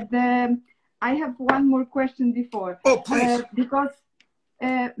I have one more question before. Oh, please. Because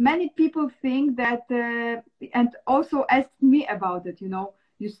many people think that, and also asked me about it, you know,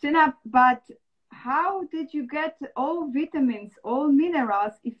 Justina, but how did you get all vitamins, all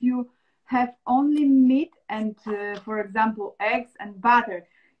minerals, if you have only meat and, for example, eggs and butter?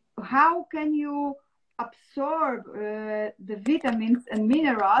 How can you absorb the vitamins and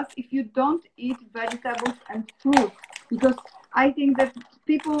minerals if you don't eat vegetables and fruit? Because I think that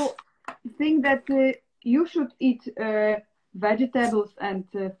people think that you should eat vegetables and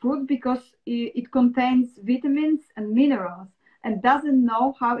fruit because it contains vitamins and minerals, and doesn't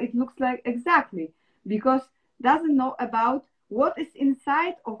know how it looks like exactly, because doesn't know about what is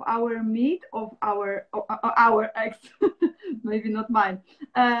inside of our meat, of our eggs, maybe not mine.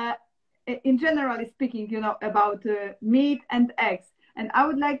 In generally speaking, you know, about meat and eggs. And I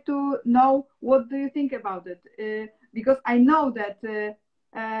would like to know, what do you think about it? Because I know that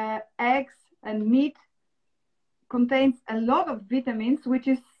eggs and meat contains a lot of vitamins, which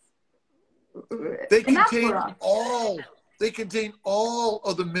is they enough contain for us. They contain all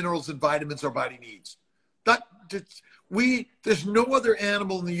of the minerals and vitamins our body needs. There's no other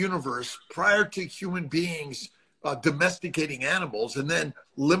animal in the universe prior to human beings domesticating animals and then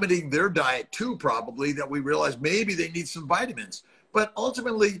limiting their diet too, probably, that we realize maybe they need some vitamins. But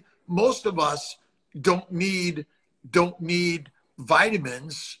ultimately, most of us don't need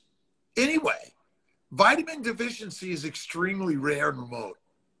vitamins anyway. Vitamin deficiency is extremely rare and remote,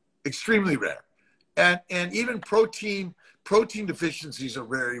 extremely rare. And even protein deficiencies are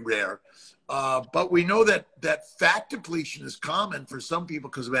very rare. But we know that fat depletion is common for some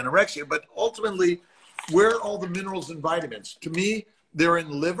people because of anorexia. But ultimately, where are all the minerals and vitamins? To me, they're in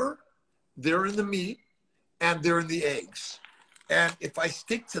liver, they're in the meat, and they're in the eggs. And if I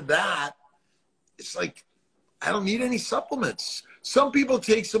stick to that, it's like I don't need any supplements. Some people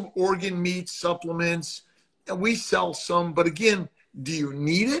take some organ meat supplements, and we sell some. But again, do you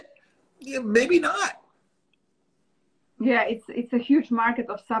need it? Yeah, maybe not. Yeah, it's a huge market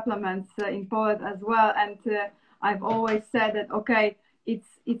of supplements in Poland as well, and I've always said that okay,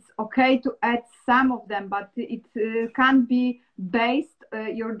 it's okay to add some of them, but it can't be based.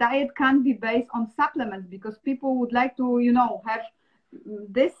 Your diet can't be based on supplements because people would like to, you know, have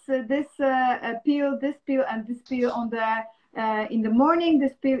this pill, this pill, and this pill on the in the morning,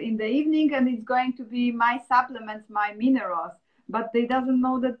 this pill in the evening, and it's going to be my supplements, my minerals. But they doesn't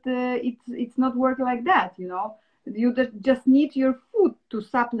know that it's not work like that, you know. You just need your food to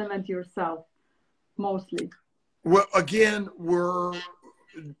supplement yourself, mostly. Well, again,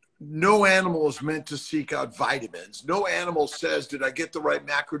 no animal is meant to seek out vitamins. No animal says, did I get the right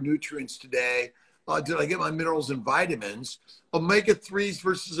macronutrients today? Did I get my minerals and vitamins? Omega-3s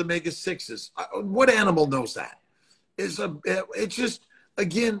versus omega-6s. What animal knows that? It's just,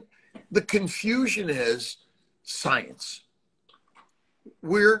 again, the confusion is science.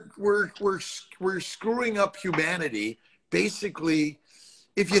 We're screwing up humanity. Basically,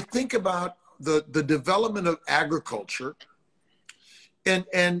 if you think about the development of agriculture, and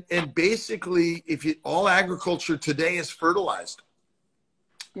basically, all agriculture today is fertilized.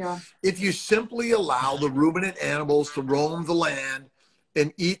 Yeah. If you simply allow the ruminant animals to roam the land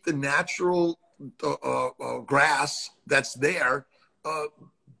and eat the natural grass that's there,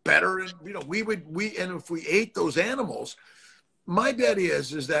 better, and you know, and if we ate those animals, my bet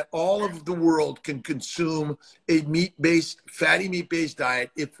is that all of the world can consume a fatty meat-based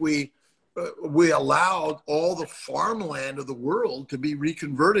diet if we allowed all the farmland of the world to be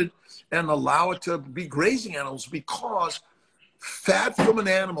reconverted and allow it to be grazing animals, because fat from an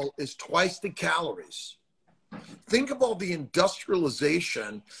animal is twice the calories. Think of all the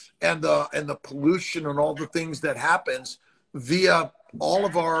industrialization and the pollution and all the things that happens via all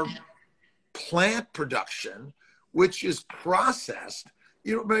of our plant production, which is processed.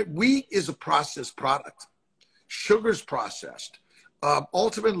 You know, wheat is a processed product. Sugar's processed.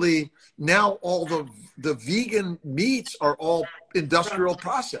 Ultimately, now all the vegan meats are all industrial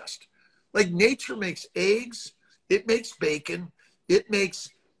processed. Like nature makes eggs, it makes bacon, it makes,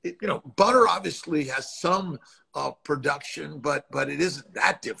 you know, butter obviously has some production, but it isn't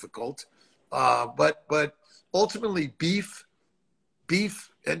that difficult. But ultimately, beef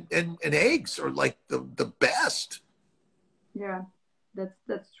and eggs are like the best. Yeah,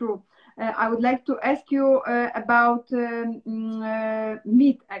 that's true. I would like to ask you about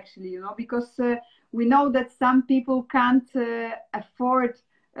meat, actually, you know, because we know that some people can't afford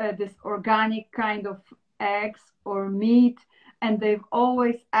this organic kind of eggs or meat, and they've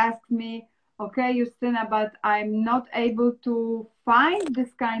always asked me, okay, Justyna, but I'm not able to find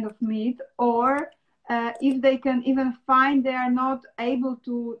this kind of meat, or if they can even find, they are not able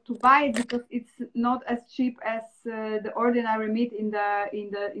to buy it because it's not as cheap as the ordinary meat in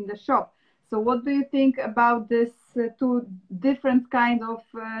the shop. So what do you think about this two different kind of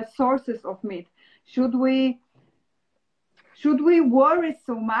sources of meat? Should we worry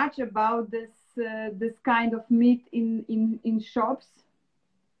so much about this kind of meat in shops?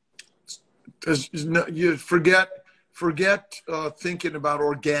 You forget thinking about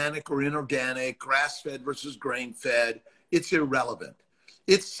organic or inorganic, grass-fed versus grain-fed. It's irrelevant.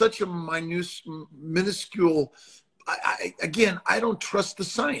 It's such a minuscule. Again, I don't trust the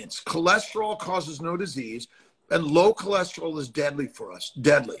science. Cholesterol causes no disease, and low cholesterol is deadly for us.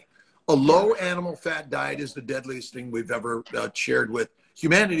 Deadly. A low animal fat diet is the deadliest thing we've ever shared with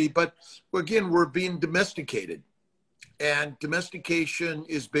humanity. But again, we're being domesticated, and domestication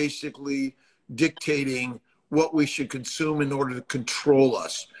is basically dictating what we should consume in order to control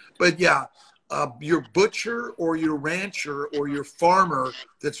us. But yeah, your butcher or your rancher or your farmer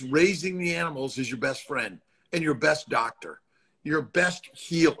that's raising the animals is your best friend and your best doctor, your best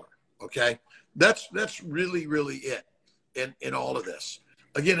healer. Okay, that's really it in all of this.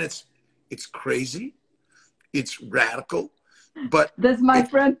 Again, it's crazy, it's radical, but that's my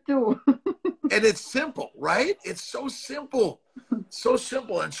friend too. And it's simple, right? It's so simple, so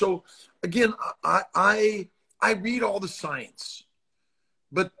simple. And so again, I read all the science,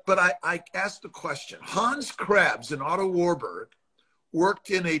 but I asked the question. Hans Krebs and Otto Warburg worked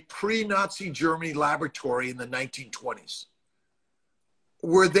in a pre-Nazi Germany laboratory in the 1920s.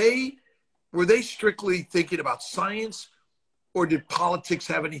 Were they strictly thinking about science, or did politics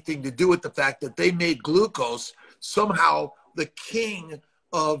have anything to do with the fact that they made glucose somehow the king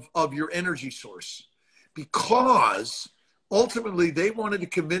of your energy source? Because ultimately they wanted to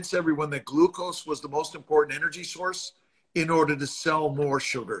convince everyone that glucose was the most important energy source in order to sell more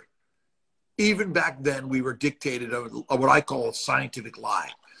sugar. Even back then, we were dictated of what I call a scientific lie.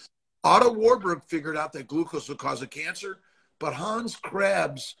 Otto Warburg figured out that glucose would cause a cancer, but Hans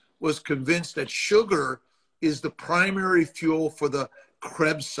Krebs was convinced that sugar is the primary fuel for the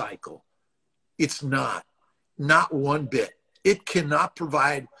Krebs cycle. It's not one bit. It cannot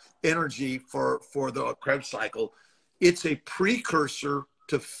provide energy for the Krebs cycle. It's a precursor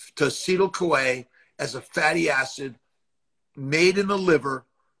to acetyl-CoA as a fatty acid made in the liver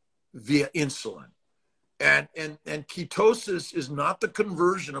via insulin. And ketosis is not the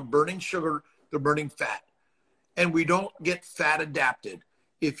conversion of burning sugar to burning fat. And we don't get fat adapted.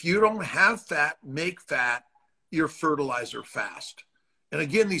 If you don't have fat, make fat, you're fertilizer fast. And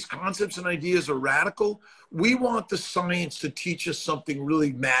again, these concepts and ideas are radical. We want the science to teach us something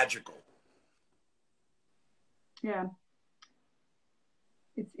really magical. Yeah,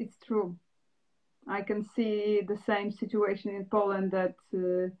 it's true. I can see the same situation in Poland that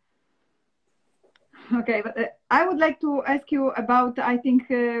okay, but I would like to ask you about, I think,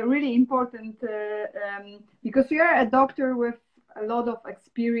 really important, because you are a doctor with a lot of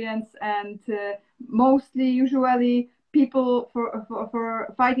experience, and mostly, usually, people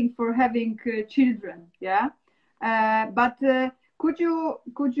for fighting for having children, yeah. But could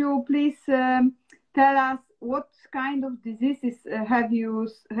you please tell us what kind of diseases have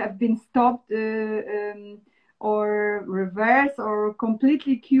been stopped or reversed or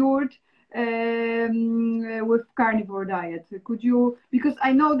completely cured with carnivore diet? Could you, because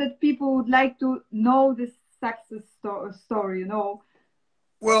I know that people would like to know this success story, you know.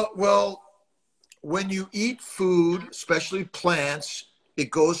 Well, when you eat food, especially plants, it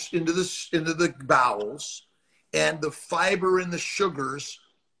goes into the bowels, and the fiber and the sugars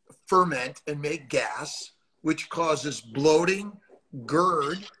ferment and make gas, which causes bloating,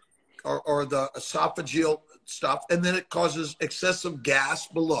 GERD, or the esophageal stuff, and then it causes excessive gas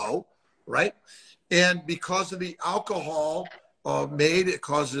below, right? And because of the alcohol made,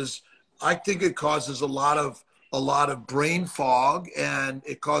 I think it causes a lot of brain fog, and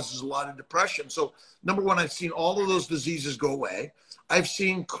it causes a lot of depression. So number one, I've seen all of those diseases go away. I've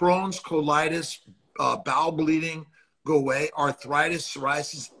seen Crohn's, colitis, bowel bleeding go away, arthritis,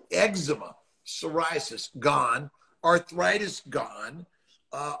 psoriasis, eczema, psoriasis gone, arthritis gone.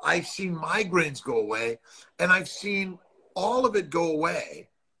 I've seen migraines go away, and I've seen all of it go away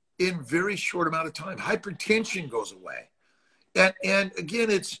in very short amount of time. Hypertension goes away. And again,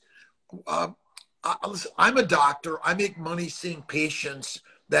 it's, I'm a doctor. I make money seeing patients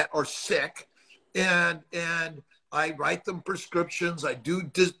that are sick, and I write them prescriptions. I do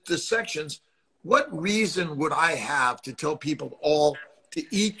dissections. What reason would I have to tell people all to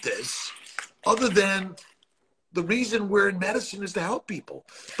eat this other than the reason we're in medicine is to help people?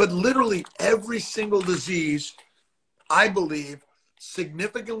 But literally every single disease, I believe,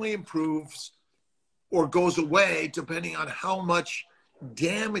 significantly improves or goes away depending on how much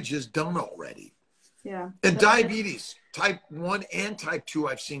damage is done already. Yeah. And diabetes, type 1 and type 2,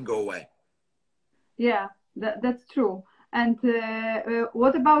 I've seen go away. Yeah, that's true. And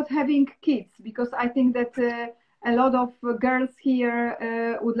what about having kids? Because I think that a lot of girls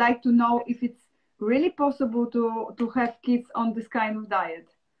here would like to know if it's really possible to have kids on this kind of diet.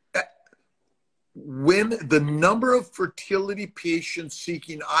 When the number of fertility patients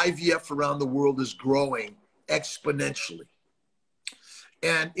seeking IVF around the world is growing exponentially,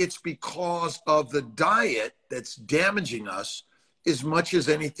 and it's because of the diet that's damaging us as much as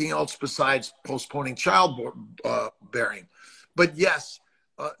anything else besides postponing childbearing. But yes,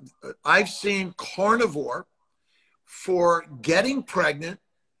 I've seen carnivore for getting pregnant,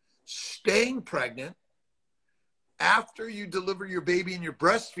 staying pregnant, after you deliver your baby and you're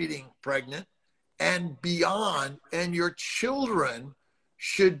breastfeeding pregnant, and beyond, and your children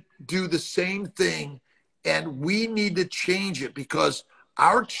should do the same thing. And we need to change it because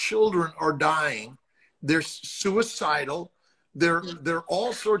our children are dying. They're suicidal. They're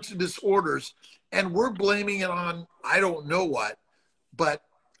all sorts of disorders, and we're blaming it on I don't know what. But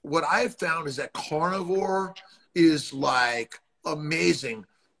what I've found is that carnivore is like amazing.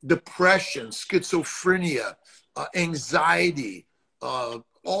 Depression, schizophrenia, anxiety,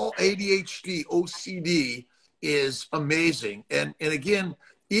 all ADHD, OCD is amazing. And again,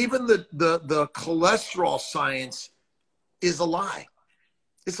 even the cholesterol science is a lie.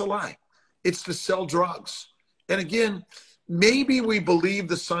 It's a lie. It's to sell drugs. And again, maybe we believe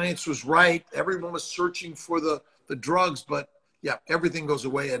the science was right. Everyone was searching for the drugs, but yeah, everything goes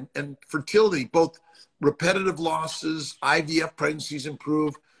away. And fertility, both repetitive losses, IVF pregnancies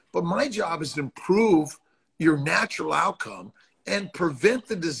improve. But my job is to improve your natural outcome and prevent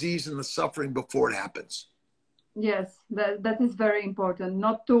the disease and the suffering before it happens. Yes, that is very important.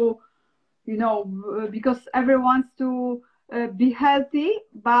 Not to, you know, because everyone wants to be healthy,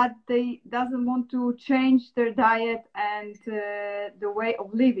 but they doesn't want to change their diet and the way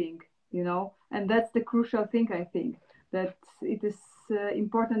of living, you know. And that's the crucial thing, I think, that it is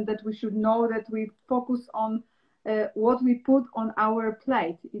important that we should know that we focus on what we put on our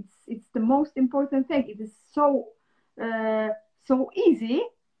plate. It's the most important thing. It is so easy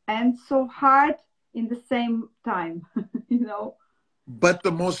and so hard in the same time, you know. But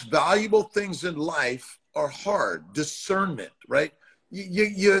the most valuable things in life are hard. Discernment, right?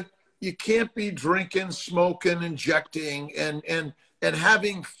 You can't be drinking, smoking, injecting, and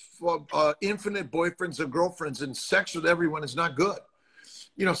having infinite boyfriends or girlfriends, and sex with everyone is not good.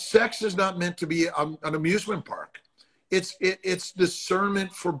 You know, sex is not meant to be an amusement park. It's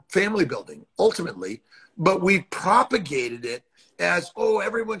discernment for family building, ultimately. But we've propagated it as, oh,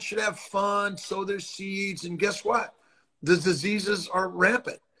 everyone should have fun, sow their seeds, and guess what? The diseases are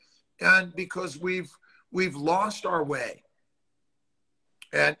rampant, and because we've lost our way,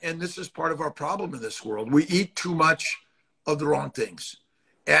 and this is part of our problem in this world. We eat too much of the wrong things,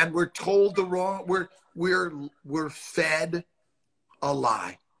 and we're told the wrong. We're fed a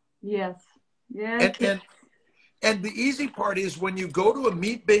lie. Yes. Yes. And the easy part is when you go to a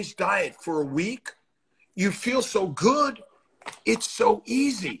meat-based diet for a week, you feel so good. It's so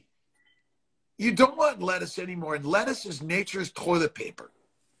easy. You don't want lettuce anymore, and lettuce is nature's toilet paper.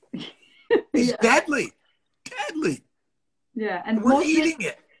 It's deadly, deadly. Yeah, and we're eating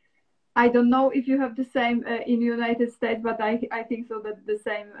it. I don't know if you have the same in the United States, but I think so that the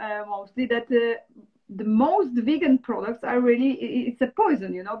same mostly, that the most vegan products are really, it's a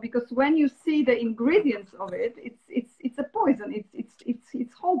poison, you know, because when you see the ingredients of it, it's a poison.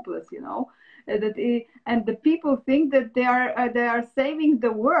 It's hopeless, you know. And the people think that they are saving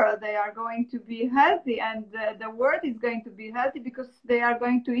the world. They are going to be healthy, and the world is going to be healthy because they are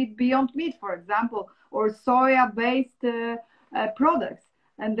going to eat Beyond Meat, for example, or soya-based products,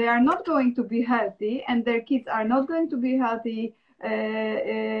 and they are not going to be healthy, and their kids are not going to be healthy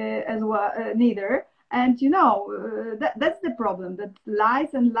as well, neither. And you know, that's the problem. That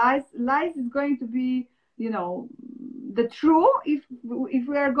lies is going to be, you know, the true, if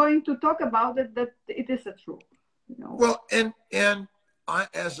we are going to talk about it, that it is a true, you know. Well, and I,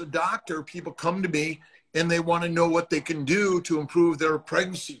 as a doctor, people come to me and they want to know what they can do to improve their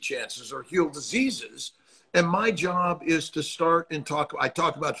pregnancy chances or heal diseases. And my job is to start and talk. I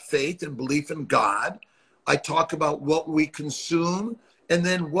talk about faith and belief in God. I talk about what we consume, and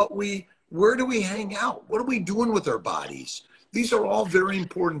then where do we hang out? What are we doing with our bodies? These are all very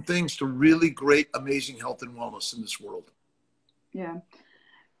important things to really great, amazing health and wellness in this world. Yeah.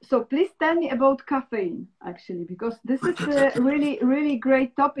 So please tell me about caffeine, actually, because this is a really, really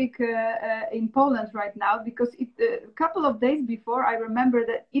great topic in Poland right now, because a couple of days before, I remember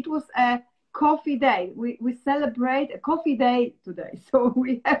that it was a coffee day. We celebrate a coffee day today. So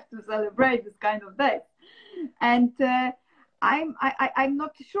we have to celebrate this kind of day. And I'm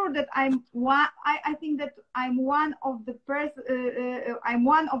not sure that I'm one. I think that I'm one of the I'm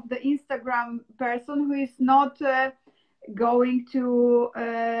one of the Instagram person who is not going to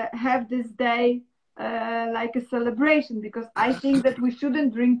have this day like a celebration, because I think that we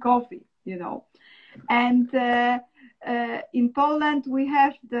shouldn't drink coffee, you know. And in Poland we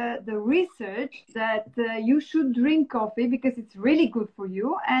have the research that you should drink coffee because it's really good for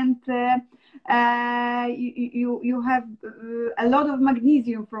you, and you have a lot of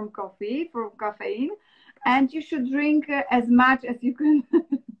magnesium from caffeine, and you should drink as much as you can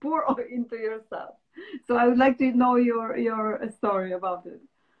pour into yourself. So I would like to know your story about it.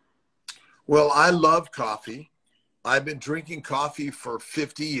 Well, I love coffee. I've been drinking coffee for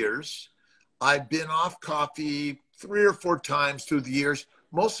 50 years. I've been off coffee 3 or 4 times through the years,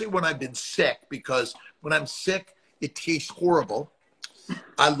 mostly when I've been sick, because when I'm sick, it tastes horrible.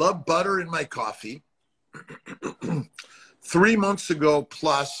 I love butter in my coffee. 3 months ago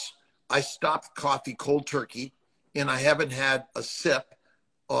plus, I stopped coffee cold turkey, and I haven't had a sip.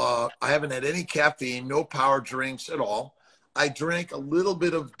 I haven't had any caffeine, no power drinks at all. I drank a little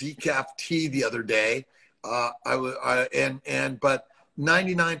bit of decaf tea the other day, but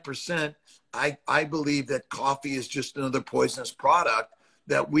 99%, I believe that coffee is just another poisonous product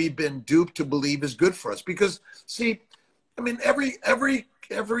that we've been duped to believe is good for us. Because, see, I mean,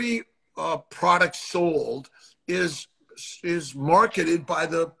 every product sold is marketed by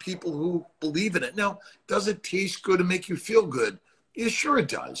the people who believe in it. Now, does it taste good and make you feel good? Yeah, sure it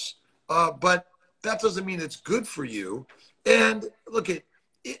does. But that doesn't mean it's good for you. And look,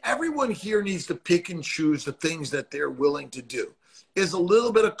 everyone here needs to pick and choose the things that they're willing to do. Is a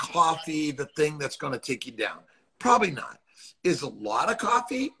little bit of coffee the thing that's going to take you down? Probably not. Is a lot of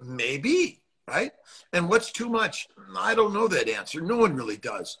coffee? Maybe, right? And what's too much? I don't know that answer. No one really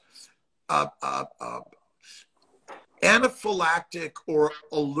does. Uh, uh, uh, Anaphylactic or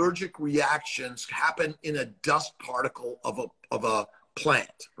allergic reactions happen in a dust particle of a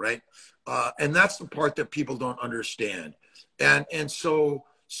plant, right? And that's the part that people don't understand. And so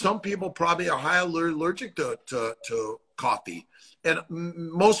some people probably are highly allergic to coffee. And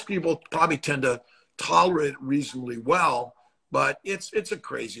most people probably tend to tolerate it reasonably well, but it's a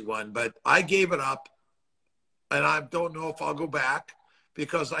crazy one. But I gave it up, and I don't know if I'll go back,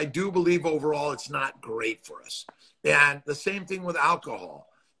 because I do believe overall it's not great for us. And the same thing with alcohol,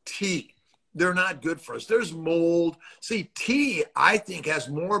 tea. They're not good for us. There's mold. See, tea, I think, has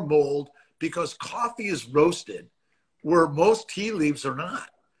more mold because coffee is roasted, where most tea leaves are not.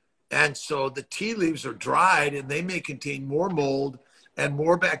 And so the tea leaves are dried, and they may contain more mold and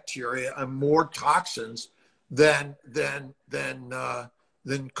more bacteria and more toxins than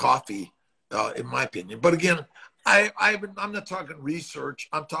coffee, in my opinion. But again, I'm not talking research.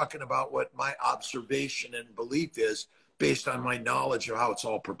 I'm talking about what my observation and belief is based on my knowledge of how it's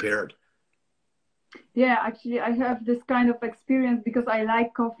all prepared. Yeah, actually, I have this kind of experience because I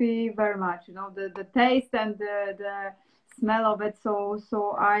like coffee very much. You know, the taste and the smell of it.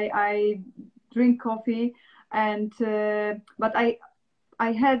 So I drink coffee, and but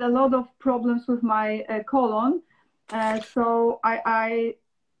I had a lot of problems with my colon, so I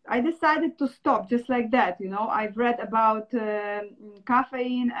decided to stop just like that. You know, I've read about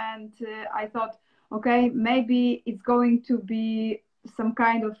caffeine, and I thought, okay, maybe it's going to be some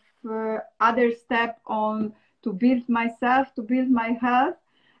kind of other step on to build myself, to build my health.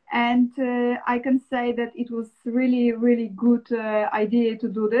 And I can say that it was really, really good idea to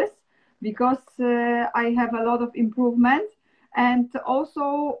do this, because I have a lot of improvement. And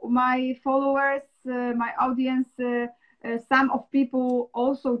also my followers, my audience, some of people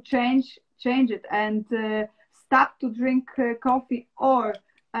also change it and stop to drink coffee, or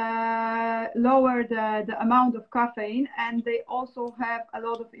lower the amount of caffeine, and they also have a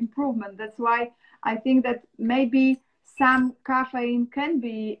lot of improvement. That's why I think that maybe some caffeine can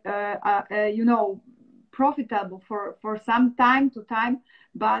be you know, profitable for some time to time,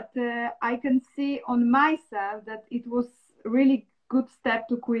 but I can see on myself that it was really good step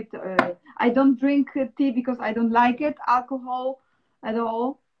to quit. I don't drink tea because I don't like it, alcohol at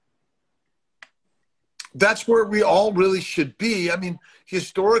all. That's where we all really should be. I mean,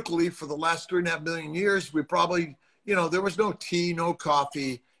 historically, for the last 3.5 million years, we probably, you know, there was no tea, no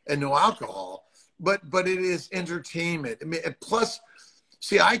coffee, and no alcohol. But it is entertainment. I mean, plus,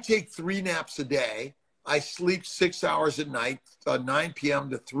 see, I take 3 naps a day. I sleep 6 hours at night, 9 p.m.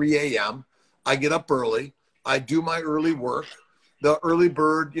 to 3 a.m. I get up early. I do my early work. The early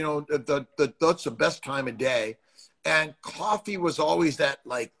bird, you know, that's the best time of day. And coffee was always that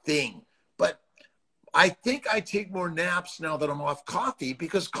like thing. But I think I take more naps now that I'm off coffee,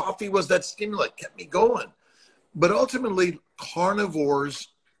 because coffee was that stimulant, kept me going. But ultimately, carnivores,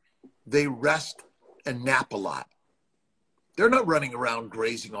 they rest and nap a lot. They're not running around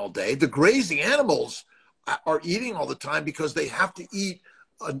grazing all day. The grazing animals are eating all the time because they have to eat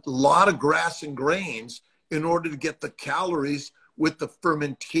a lot of grass and grains in order to get the calories with the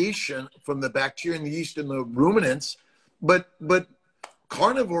fermentation from the bacteria and the yeast and the ruminants. But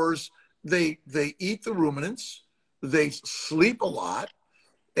carnivores, they eat the ruminants, they sleep a lot,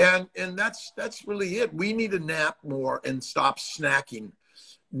 and that's really it. We need to nap more and stop snacking.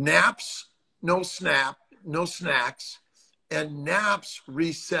 Naps, no snacks, and naps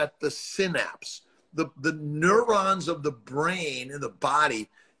reset the synapse. The neurons of the brain and the body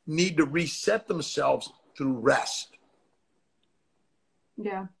need to reset themselves through rest.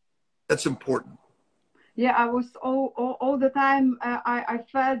 Yeah. That's important. Yeah, I was all the time, I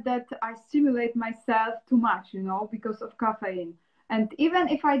felt that I stimulate myself too much, you know, because of caffeine. And even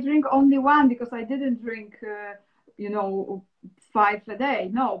if I drink only one, because I didn't drink, you know, 5 a day,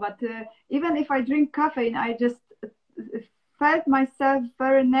 no, but even if I drink caffeine, I just felt myself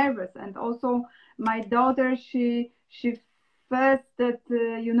very nervous. And also my daughter, she felt that,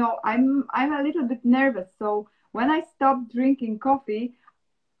 you know, I'm a little bit nervous. So when I stopped drinking coffee,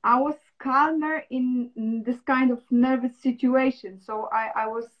 I was calmer in this kind of nervous situation. So I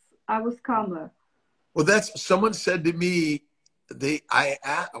was calmer. Well, that's, someone said to me, they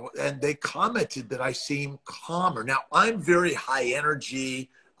commented that I seem calmer. Now, I'm very high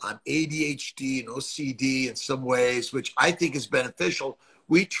energy. I'm ADHD and OCD in some ways, which I think is beneficial.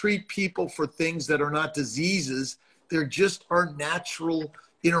 We treat people for things that are not diseases. They're just our natural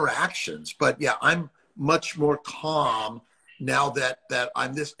interactions. But yeah, I'm much more calm now that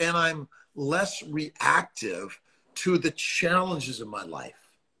I'm this, and I'm less reactive to the challenges of my life.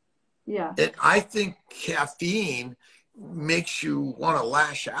 Yeah. And I think caffeine makes you want to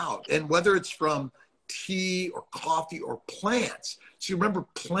lash out. And whether it's from tea or coffee or plants. So you remember,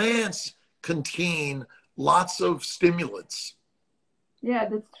 plants contain lots of stimulants. Yeah,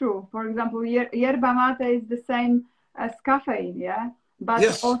 that's true. For example, yerba mate is the same as caffeine, yeah, but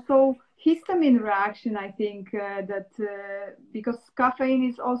Yes. also histamine reaction. I think that because caffeine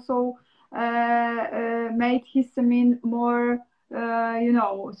is also made histamine more, you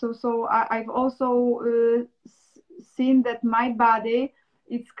know. So I've also seen that my body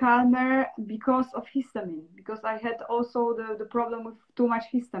it's calmer because of histamine. Because I had also the problem with too much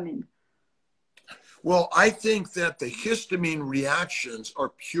histamine. Well, I think that the histamine reactions are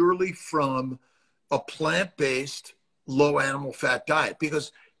purely from a plant-based, low animal fat diet,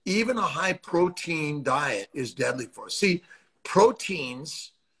 because even a high protein diet is deadly for us. See,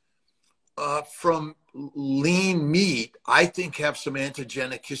 proteins from lean meat, I think, have some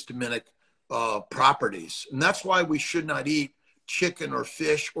antigenic histaminic properties. And that's why we should not eat chicken or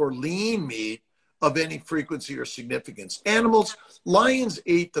fish or lean meat of any frequency or significance. Animals, lions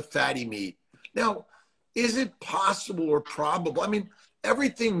ate the fatty meat. Now, is it possible or probable? I mean,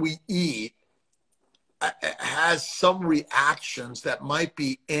 everything we eat has some reactions that might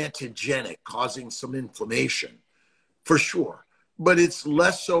be antigenic, causing some inflammation, for sure. But it's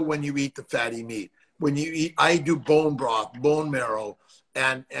less so when you eat the fatty meat. When you eat, I do bone broth, bone marrow,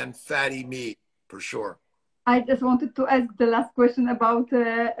 and fatty meat, for sure. I just wanted to ask the last question about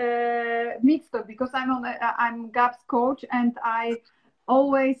meat stock because I'm GAPS coach and I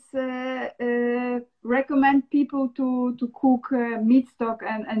always recommend people to cook meat stock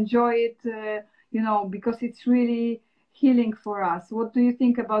and enjoy it, you know, because it's really healing for us. What do you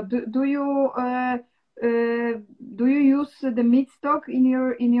think about? Do you use the meat stock in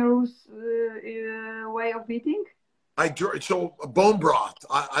your way of eating? So bone broth.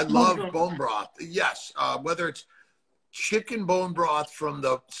 I Bone love broth. bone broth. Yes, whether it's chicken bone broth from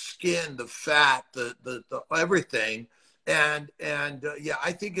the skin, the fat, the everything, and yeah,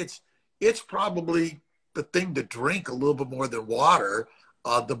 I think it's probably the thing to drink a little bit more than water.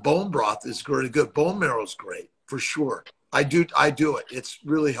 The bone broth is really good. Bone marrow is great for sure. I do it. It's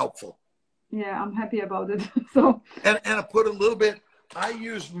really helpful. Yeah, I'm happy about it. So And I put a little bit. I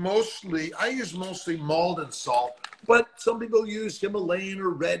use mostly Malden salt, but some people use Himalayan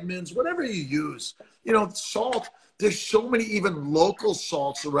or Redmond's, whatever you use. You know, salt. There's so many even local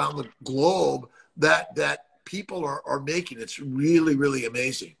salts around the globe that people are making. It's really, really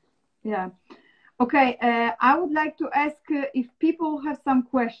amazing. yeah. Okay, I would like to ask if people have some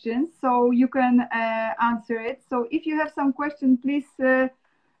questions, so you can answer it. So if you have some question, please,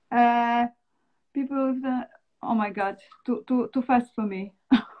 people. Oh my God, too fast for me.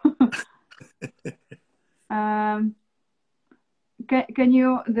 Can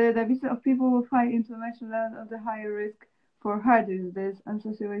you the visit of people with high inflammation of the higher risk for heart disease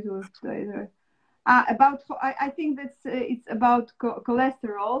associated with the about I think that's it's about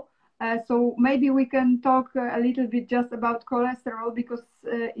cholesterol. So maybe we can talk a little bit just about cholesterol because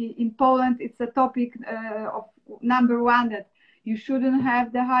in Poland it's a topic of number one that you shouldn't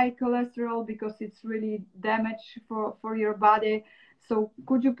have the high cholesterol because it's really damage for your body. So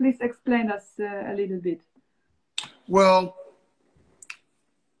could you please explain us a little bit? Well,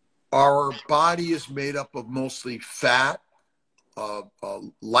 our body is made up of mostly fat,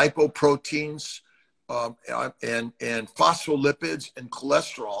 lipoproteins, and phospholipids and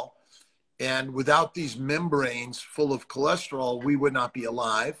cholesterol. And without these membranes full of cholesterol, we would not be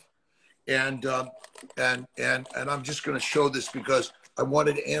alive. And I'm just going to show this because I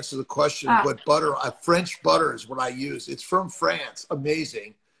wanted to answer the question. What butter? French butter is what I use. It's from France.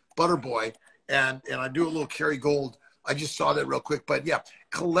 Amazing, Butter Boy. And I do a little Kerrygold. I just saw that real quick. But yeah,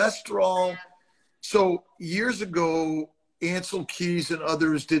 cholesterol. So years ago, Ansel Keys and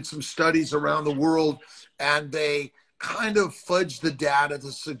others did some studies around the world, and they kind of fudged the data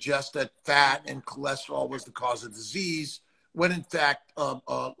to suggest that fat and cholesterol was the cause of disease, when in fact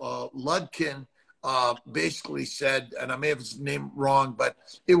Ludkin basically said, and I may have his name wrong, but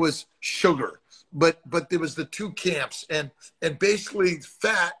it was sugar. But there was the two camps, and basically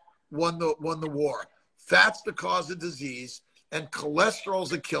fat won the war. Fat's the cause of disease, and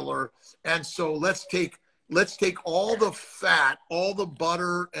cholesterol's a killer. And so let's take all the fat, all the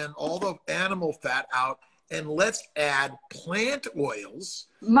butter, and all the animal fat out, and let's add plant oils,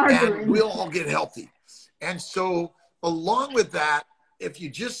 margarine, and we'll all get healthy. And so along with that, if you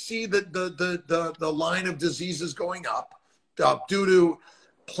just see the line of diseases going up due to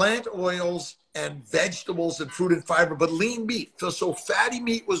plant oils and vegetables and fruit and fiber, but lean meat. So fatty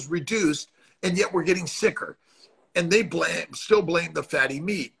meat was reduced, and yet we're getting sicker. And they still blame the fatty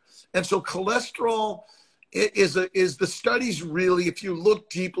meat. And so cholesterol is the studies really, if you look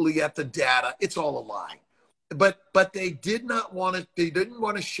deeply at the data, it's all a lie. But they did not want to, they didn't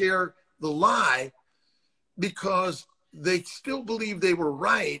want to share the lie because they still believed they were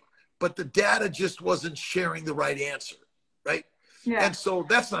right, but the data just wasn't sharing the right answer, right? Yeah. And so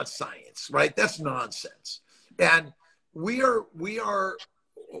that's not science, right? That's nonsense. And we are,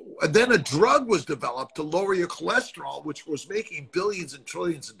 then a drug was developed to lower your cholesterol, which was making billions and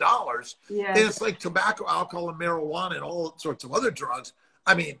trillions of dollars. Yeah. And it's like tobacco, alcohol, and marijuana and all sorts of other drugs.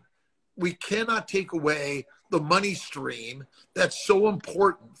 I mean, we cannot take away the money stream that's so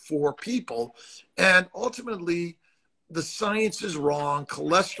important for people. And ultimately, the science is wrong.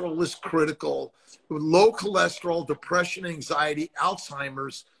 Cholesterol is critical. With low cholesterol, depression, anxiety,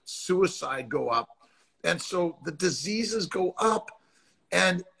 Alzheimer's, suicide go up. And so the diseases go up.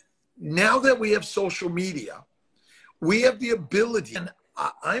 And now that we have social media, we have the ability, and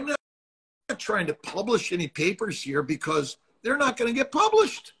I'm not trying to publish any papers here because they're not going to get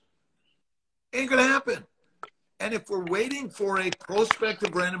published. Ain't going to happen. And if we're waiting for a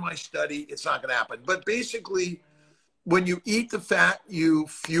prospective randomized study, it's not going to happen. But basically, when you eat the fat, you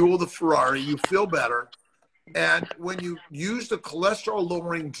fuel the Ferrari, you feel better. And when you use the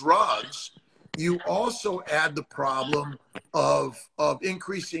cholesterol-lowering drugs, you also add the problem of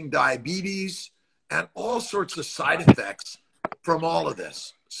increasing diabetes and all sorts of side effects from all of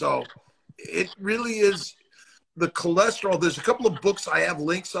this. So it really is the cholesterol. There's a couple of books. I have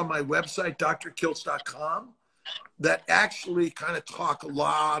links on my website, drkiltz.com, that actually kind of talk a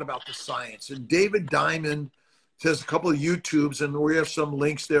lot about the science. And David Diamond has a couple of YouTubes, and we have some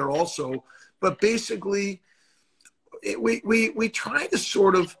links there also. But basically, we try to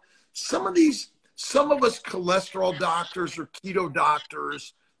sort of, some of us cholesterol doctors or keto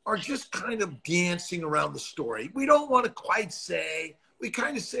doctors are just kind of dancing around the story. We don't want to quite say, we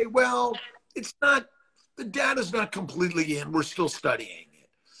kind of say, well, it's not, the data's not completely in, we're still studying it.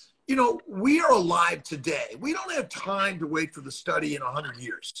 You know, we are alive today. We don't have time to wait for the study in 100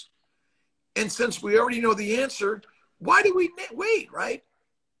 years. And since we already know the answer, why do we wait, right?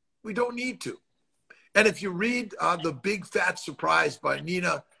 We don't need to. And if you read The Big Fat Surprise by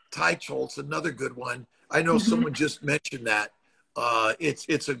Nina Teicholz, another good one. I know someone just mentioned that.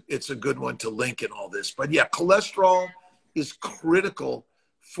 It's a good one to link in all this. But yeah, cholesterol is critical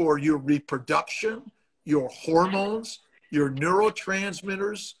for your reproduction, your hormones, your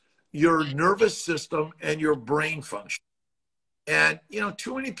neurotransmitters, your nervous system, and your brain function. And, you know,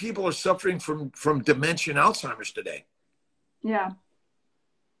 too many people are suffering from dementia and Alzheimer's today. Yeah,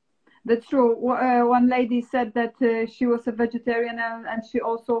 that's true. One lady said that she was a vegetarian and she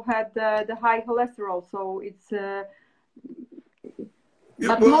also had the high cholesterol. So it's,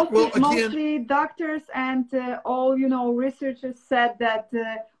 but mostly doctors and all, you know, researchers said that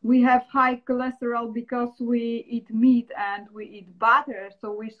we have high cholesterol because we eat meat and we eat butter.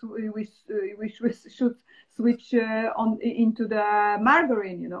 So we should switch into the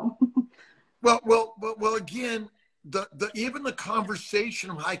margarine, you know. well, again, even the conversation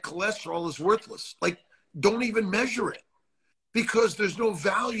of high cholesterol is worthless. Like, don't even measure it because there's no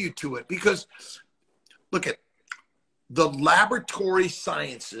value to it. Because look at the laboratory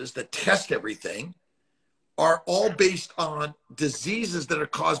sciences that test everything are all based on diseases that are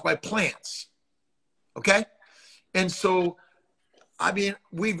caused by plants. Okay. And so, I mean,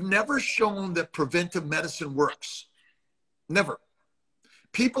 we've never shown that preventive medicine works. Never.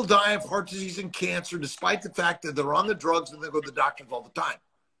 People die of heart disease and cancer despite the fact that they're on the drugs and they go to the doctors all the time.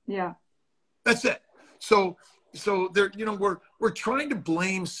 Yeah. That's it. So there, you know, we're trying to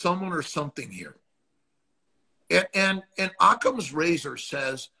blame someone or something here. And Occam's razor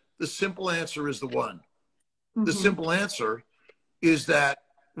says the simple answer is the one. The simple answer is that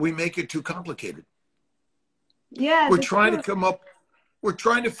we make it too complicated. Yeah. We're trying to come up, we're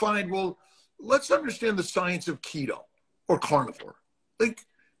trying to find, well, let's understand the science of keto or carnivore. Like,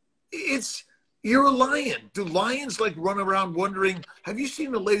 you're a lion. Do lions like run around wondering, have you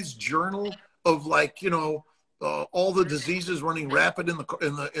seen the latest journal of, like, you know, all the diseases running rapid in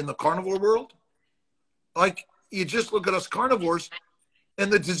the carnivore world? Like, you just look at us carnivores and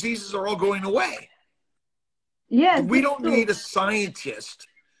the diseases are all going away. Yeah. We don't need a scientist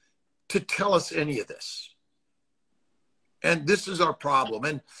to tell us any of this. And this is our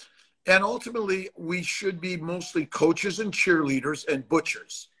problem. And ultimately, we should be mostly coaches and cheerleaders and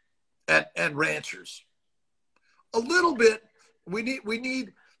butchers and ranchers. A little bit, we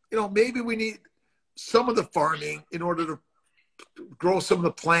need, you know, maybe we need some of the farming in order to grow some of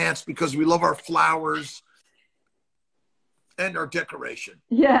the plants because we love our flowers and our decoration.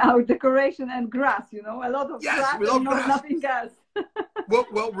 Yeah, our decoration and grass, you know, a lot of yes, grass we love and grass. nothing else.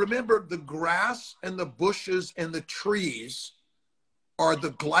 Well, remember, the grass and the bushes and the trees are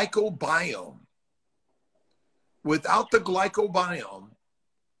the glycobiome. Without the glycobiome,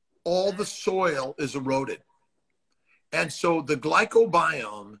 all the soil is eroded. And so the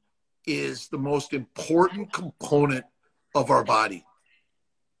glycobiome is the most important component of our body.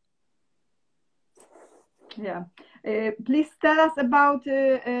 Yeah. Please tell us about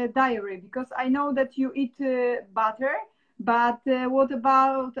diary, because I know that you eat butter, but what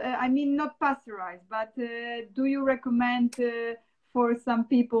about, I mean, not pasteurized, but do you recommend for some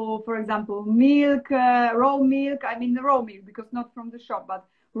people, for example, milk, raw milk, I mean raw milk, because not from the shop, but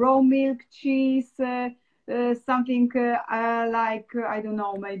raw milk, cheese, something like, I don't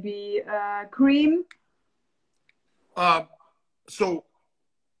know, maybe cream? So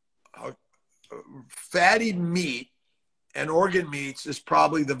fatty meat and organ meats is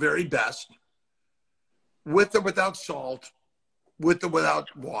probably the very best, with or without salt, with or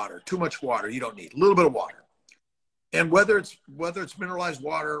without water. Too much water you don't need. A little bit of water. And whether it's mineralized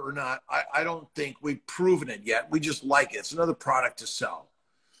water or not, I don't think we've proven it yet. We just like it. It's another product to sell.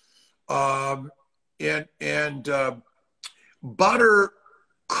 Butter,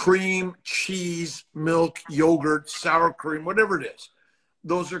 cream, cheese, milk, yogurt, sour cream, whatever it is,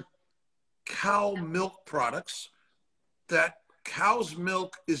 those are cow milk products. That cow's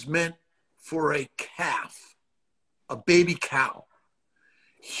milk is meant for a calf, a baby cow.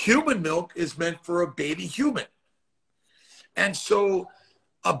 Human milk is meant for a baby human. And so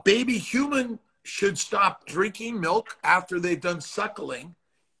a baby human should stop drinking milk after they've done suckling,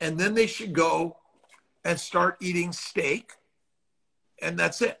 and then they should go and start eating steak, and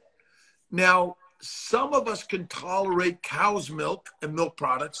that's it. Now, some of us can tolerate cow's milk and milk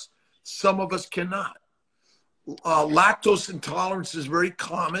products. Some of us cannot. Lactose intolerance is very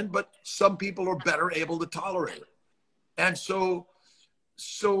common, but some people are better able to tolerate it. And so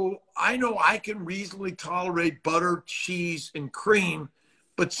I know I can reasonably tolerate butter, cheese, and cream,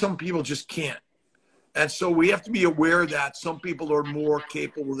 but some people just can't. And so we have to be aware that some people are more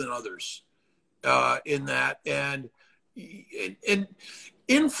capable than others in that. And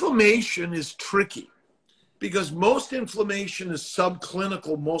inflammation is tricky, because most inflammation is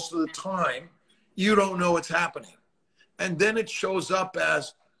subclinical most of the time. You don't know what's happening. And then it shows up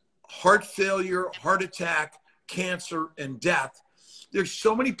as heart failure, heart attack, cancer, and death. There's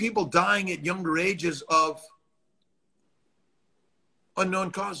so many people dying at younger ages of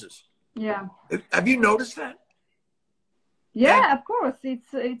unknown causes. Yeah. Have you noticed that? Yeah, of course.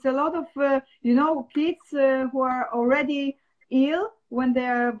 It's a lot of, kids who are already ill when they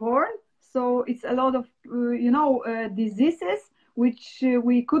are born. So it's a lot of, diseases which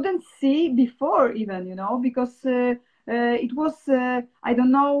we couldn't see before even, because it was, I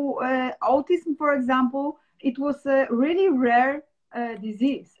don't know, autism, for example, it was a really rare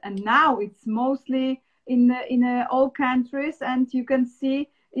disease. And now it's mostly in all countries, and you can see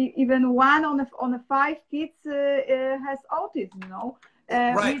even one on a 5 kids has autism,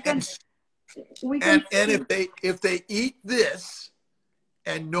 Right. And if they eat this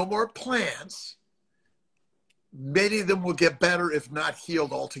and no more plants, many of them will get better, if not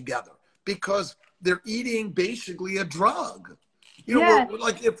healed altogether, because they're eating basically a drug.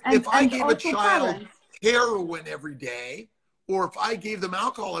 Like if I gave a child heroin every day, or if I gave them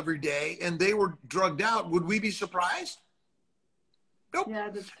alcohol every day and they were drugged out, would we be surprised? Nope. Yeah,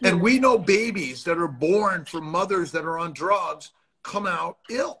 and we know babies that are born from mothers that are on drugs come out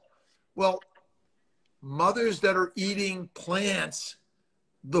ill. Well, mothers that are eating plants,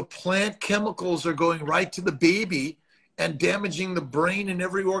 the plant chemicals are going right to the baby and damaging the brain and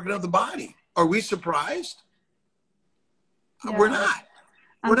every organ of the body. Are we surprised? Yeah. We're not.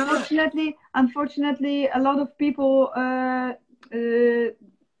 Unfortunately, a lot of people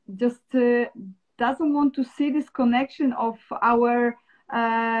just doesn't want to see this connection of our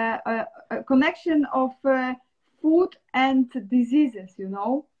connection of food and diseases.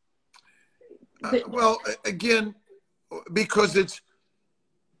 Well, again, because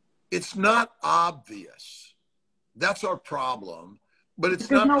it's not obvious. That's our problem. But it's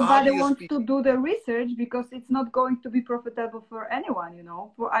because not nobody obvious wants to do the research, because it's not going to be profitable for anyone,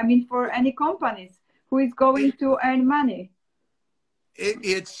 for any companies who is going to earn money.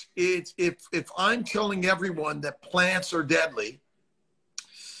 It's if I'm telling everyone that plants are deadly,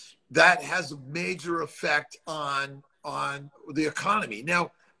 that has a major effect on the economy.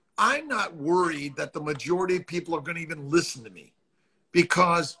 Now, I'm not worried that the majority of people are going to even listen to me,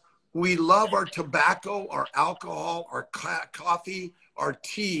 because we love our tobacco, our alcohol, our coffee, our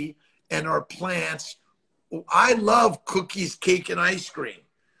tea, and our plants. I love cookies, cake, and ice cream.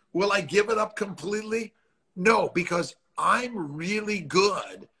 Will I give it up completely? No, because I'm really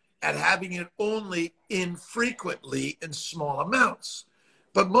good at having it only infrequently in small amounts.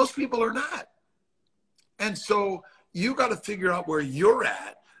 But most people are not. And so you got to figure out where you're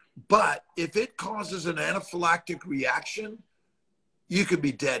at. But if it causes an anaphylactic reaction, you could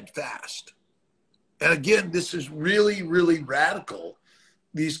be dead fast. And again, this is really, really radical,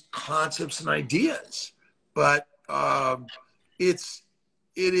 these concepts and ideas. But it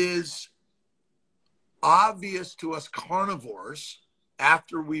is obvious to us carnivores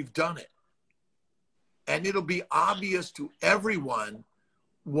after we've done it. And it'll be obvious to everyone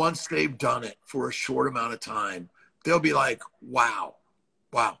once they've done it for a short amount of time. They'll be like, wow,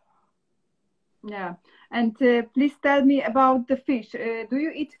 wow. Yeah. And please tell me about the fish. Do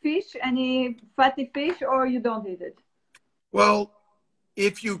you eat fish, any fatty fish, or you don't eat it? Well,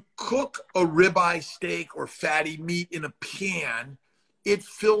 if you cook a ribeye steak or fatty meat in a pan, it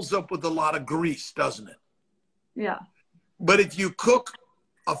fills up with a lot of grease, doesn't it? Yeah. But if you cook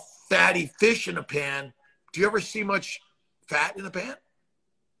a fatty fish in a pan, do you ever see much fat in a pan?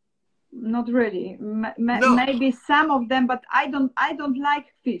 Not really. No. Maybe some of them, but I don't like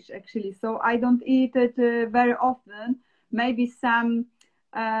fish actually, so I don't eat it very often. Maybe some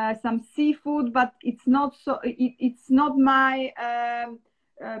seafood, but it's not so. It's not my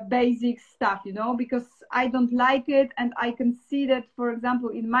basic stuff, you know, because I don't like it, and I can see that, for example,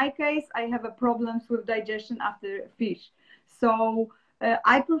 in my case, I have a problems with digestion after fish. So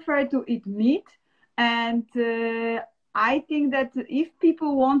I prefer to eat meat, and I think that if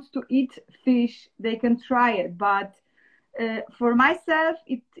people want to eat fish, they can try it. But for myself,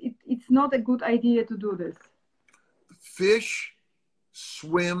 it's not a good idea to do this. Fish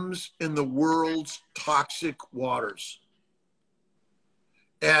swims in the world's toxic waters.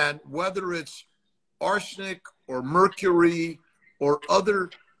 And whether it's arsenic or mercury or other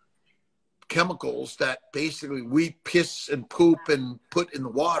chemicals that basically we piss and poop and put in the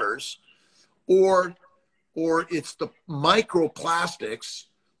waters, or it's the microplastics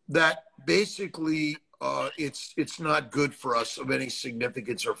that basically it's not good for us of any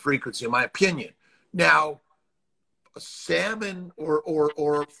significance or frequency, in my opinion. Now, salmon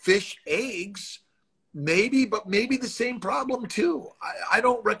or fish eggs, maybe, but maybe the same problem too. I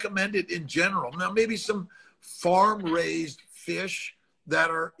don't recommend it in general. Now, maybe some farm-raised fish that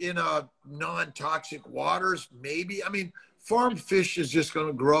are in a non-toxic waters, maybe. I mean, farm fish is just going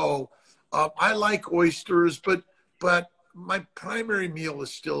to grow. I like oysters, but my primary meal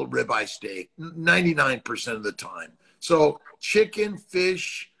is still a ribeye steak, 99% of the time. So chicken,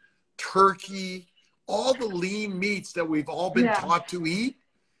 fish, turkey, all the lean meats that we've all been taught to eat,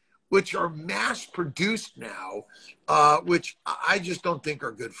 which are mass produced now, which I just don't think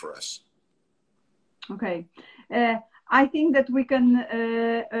are good for us. Okay. I think that we can,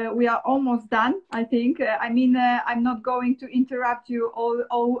 we are almost done, I think. I mean, I'm not going to interrupt you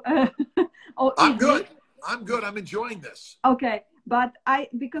all I'm good. I'm good. I'm enjoying this. Okay. But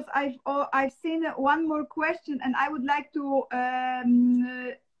because I've seen one more question, and I would like to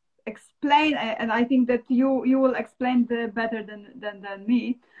explain, and I think that you will explain better than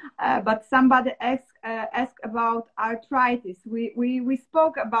me. But somebody asked about arthritis. We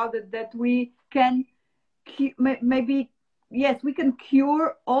spoke about it, that we can maybe, yes, we can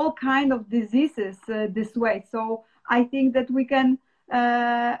cure all kind of diseases this way. So I think that we can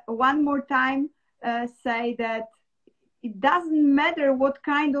one more time say that it doesn't matter what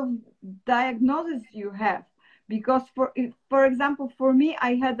kind of diagnosis you have, because for example, for me,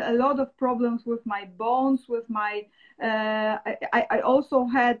 I had a lot of problems with my bones, with my I also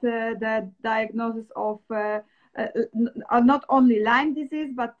had the diagnosis of not only Lyme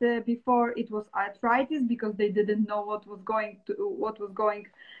disease, but before it was arthritis, because they didn't know what was going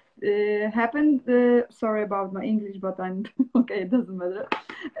happen. Sorry about my English, but I'm okay. It doesn't matter.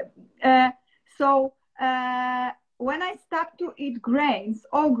 So when I stopped to eat grains,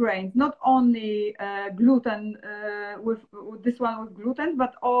 all grains, not only gluten, with this one with gluten,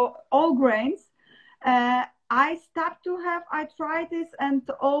 but all grains, I stopped to have arthritis and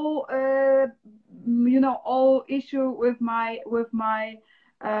all, you know, all issue with my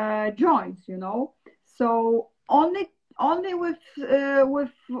joints, you know. So only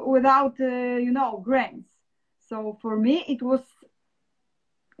without you know, grains. So for me,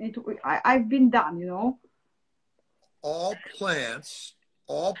 I've been done, you know. All plants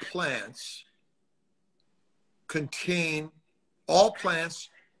are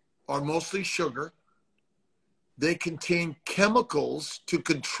mostly sugar. They contain chemicals to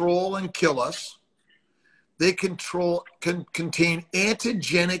control and kill us. They can contain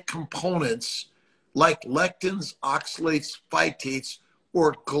antigenic components like lectins, oxalates, phytates,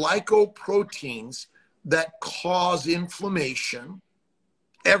 or glycoproteins that cause inflammation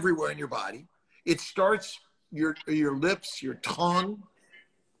everywhere in your body. It starts your lips, your tongue,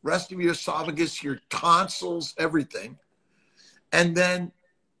 rest of your esophagus, your tonsils, everything. And then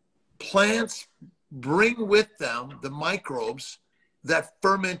plants bring with them the microbes that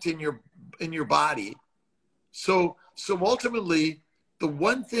ferment in your body. So ultimately, the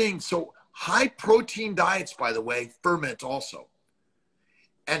one thing, so high protein diets, by the way, ferment also.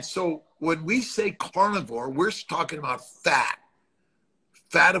 And so when we say carnivore, we're talking about fat.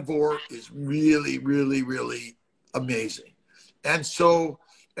 Fativore is really, really, really amazing. And so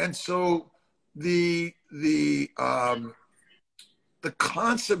the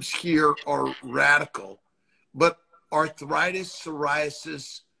concepts here are radical, but arthritis,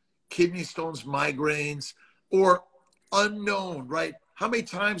 psoriasis, kidney stones, migraines, or unknown, right? How many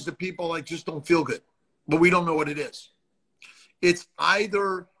times do people like just don't feel good, but we don't know what it is? It's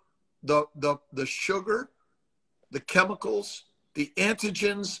either the sugar, the chemicals, the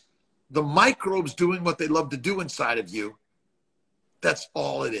antigens, the microbes doing what they love to do inside of you. That's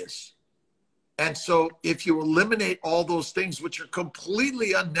all it is. And so if you eliminate all those things, which are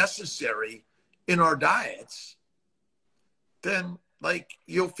completely unnecessary in our diets, then like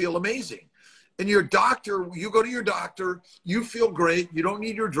you'll feel amazing. And your doctor, you go to your doctor, you feel great, you don't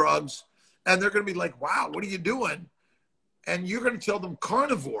need your drugs, and they're going to be like, wow, what are you doing? And you're going to tell them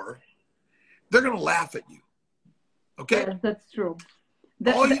carnivore, they're going to laugh at you. Okay? Yes, that's true.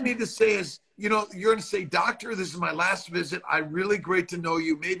 All you need to say is, you know, you're going to say, doctor, this is my last visit. I'm really great to know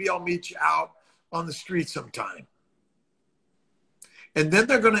you. Maybe I'll meet you out on the street sometime. And then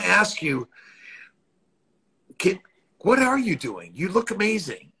they're going to ask you, what are you doing? You look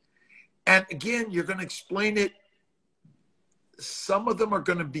amazing. And again, you're going to explain it. Some of them are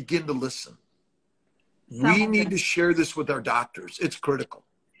going to begin to listen. We need to share this with our doctors. It's critical.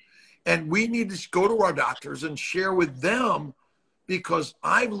 And we need to go to our doctors and share with them, because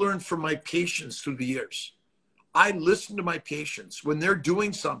I've learned from my patients through the years. I listen to my patients when they're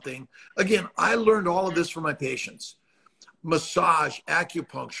doing something. Again, I learned all of this from my patients. Massage,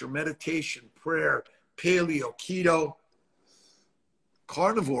 acupuncture, meditation, prayer, paleo, keto,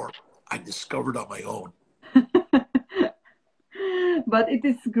 carnivore, I discovered on my own. But it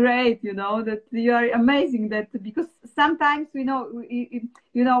is great, you know, that you are amazing. That because sometimes we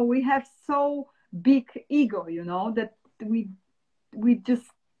we have so big ego, you know, that we just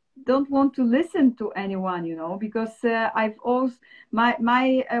don't want to listen to anyone, you know, because I've also my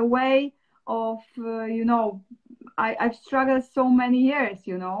way of I've struggled so many years,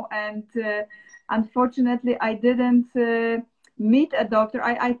 you know, and unfortunately I didn't meet a doctor.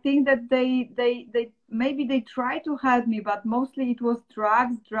 I think that they maybe they try to help me, but mostly it was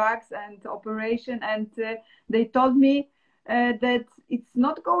drugs and operation, and they told me that it's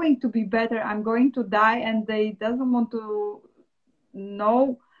not going to be better. I'm going to die, and they doesn't want to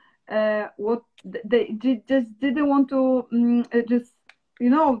know what they just didn't want to just, you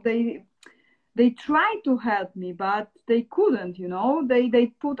know, they tried to help me, but they couldn't, you know.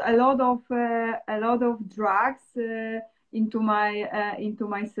 They put a lot of drugs into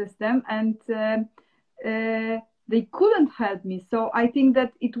my system, and they couldn't help me. So I think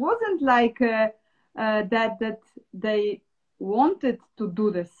that it wasn't like that they wanted to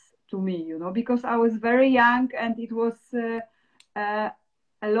do this to me, you know, because I was very young, and it was a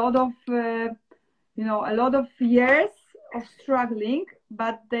lot of a lot of years of struggling,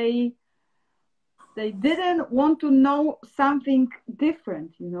 but they didn't want to know something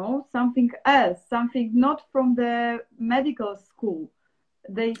different, you know, something else, something not from the medical school.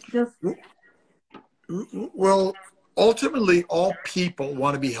 They just... Well, ultimately, all people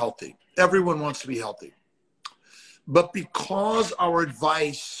want to be healthy. Everyone wants to be healthy. But because our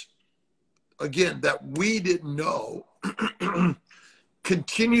advice, again, that we didn't know,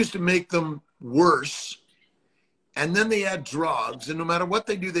 continues to make them worse, and then they add drugs, and no matter what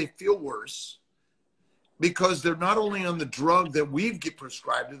they do, they feel worse, because they're not only on the drug that we've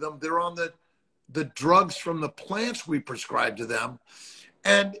prescribed to them, they're on the drugs from the plants we prescribe to them.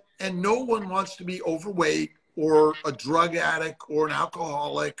 And no one wants to be overweight or a drug addict or an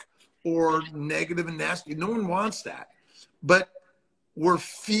alcoholic or negative and nasty. No one wants that. But we're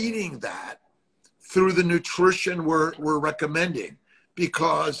feeding that through the nutrition we're recommending,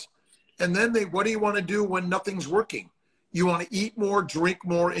 because, and then what do you want to do when nothing's working? You want to eat more, drink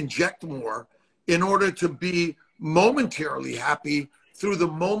more, inject more, in order to be momentarily happy through the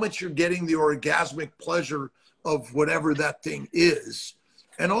moment you're getting the orgasmic pleasure of whatever that thing is.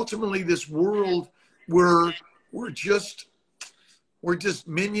 And ultimately, this world, we're just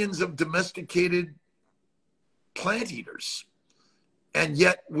minions of domesticated plant eaters. And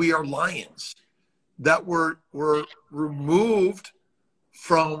yet we are lions. that were removed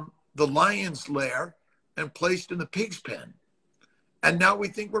from the lion's lair and placed in the pig's pen. And now we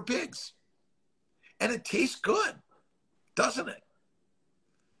think we're pigs. And it tastes good, doesn't it?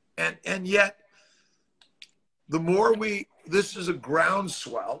 And yet, the more this is a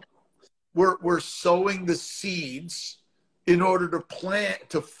groundswell, we're sowing the seeds in order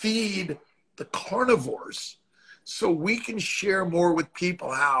to feed the carnivores, so we can share more with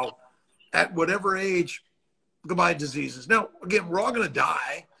people how, at whatever age, goodbye diseases. Now, again, we're all going to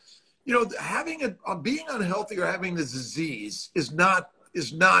die. You know, being unhealthy or having the disease is not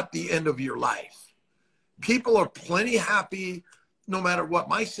the end of your life. People are plenty happy no matter what.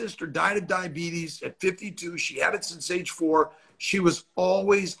 My sister died of diabetes at 52. She had it since age 4. She was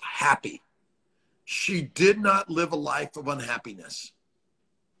always happy. She did not live a life of unhappiness.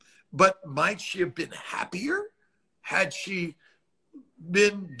 But might she have been happier had she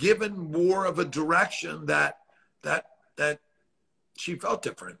been given more of a direction that she felt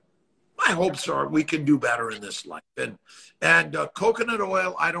different? My hopes are we can do better in this life. And coconut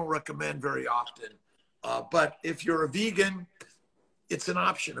oil, I don't recommend very often. But if you're a vegan, it's an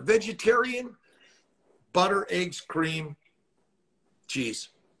option. A vegetarian, butter, eggs, cream, cheese.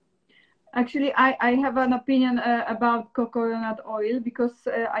 Actually, I have an opinion about coconut oil, because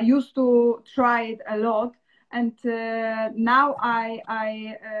I used to try it a lot, and now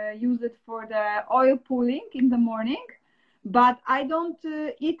I use it for the oil pulling in the morning, but I don't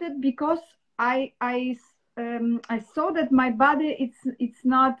eat it because I saw that my body it's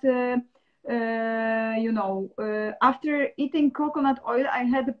not after eating coconut oil I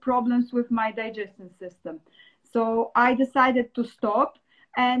had problems with my digestion system, so I decided to stop.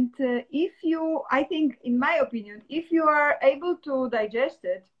 And I think, in my opinion, if you are able to digest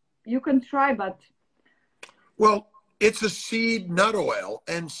it, you can try, but. Well, it's a seed nut oil,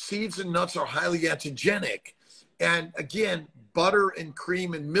 and seeds and nuts are highly antigenic. And again, butter and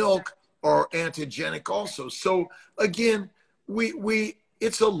cream and milk are antigenic also. So again,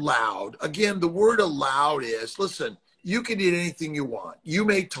 it's allowed. Again, the word allowed is, listen, you can eat anything you want. You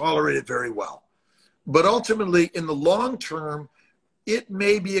may tolerate it very well. But ultimately, in the long term, it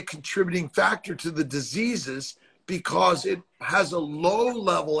may be a contributing factor to the diseases because it has a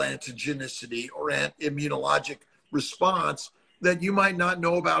low-level antigenicity or immunologic response that you might not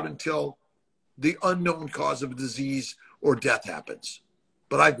know about until the unknown cause of a disease or death happens.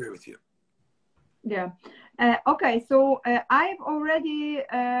 But I agree with you. Yeah. Okay. So I've already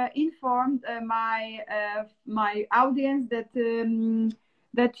informed my audience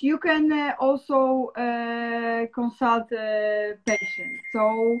that you can also consult patients.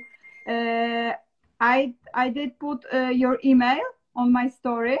 So I did put your email on my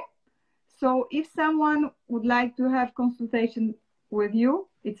story. So if someone would like to have consultation with you,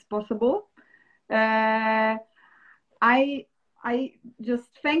 it's possible. I just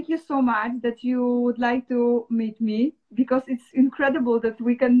thank you so much that you would like to meet me, because it's incredible that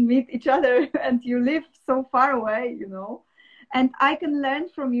we can meet each other and you live so far away, you know. And I can learn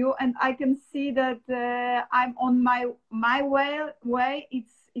from you, and I can see that I'm on my way.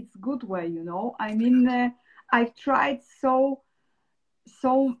 It's good way, you know. I mean, I've tried so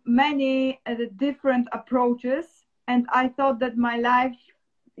many different approaches, and I thought that my life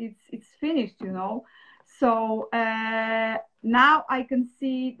it's finished, you know. So now I can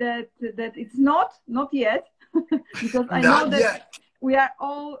see that it's not yet, because I know that yet. We are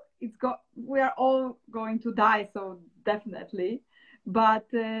all going to die, so definitely, but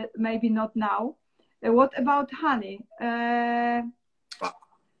maybe not now. What about honey?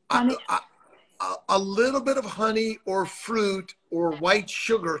 Honey? A little bit of honey or fruit or white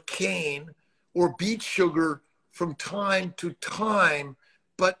sugar cane or beet sugar from time to time,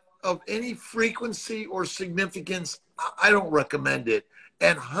 but of any frequency or significance, I don't recommend it.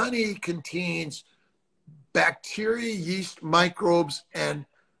 And honey contains bacteria, yeast, microbes, and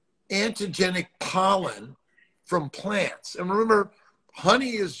antigenic pollen from plants. And remember,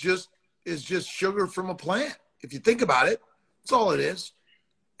 honey is just sugar from a plant. If you think about it, that's all it is.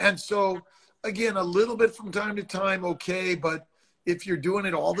 And so, again, a little bit from time to time, okay, but if you're doing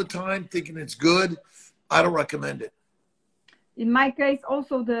it all the time, thinking it's good, I don't recommend it. In my case,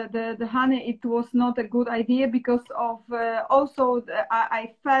 also the honey, it was not a good idea, because of also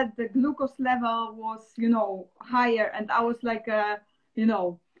I felt the glucose level was, you know, higher, and I was like, you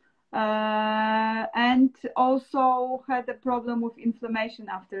know, and also had a problem with inflammation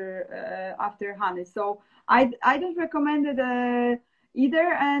after honey. So I don't recommend it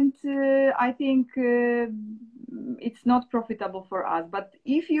either, and I think it's not profitable for us. But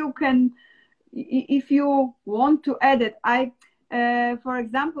if you want to add it, for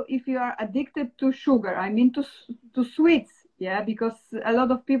example, if you are addicted to sugar, I mean to sweets, yeah, because a lot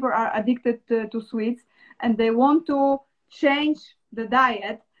of people are addicted to sweets and they want to change the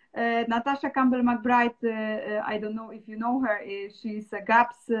diet. Natasha Campbell-McBride, I don't know if you know her, she's a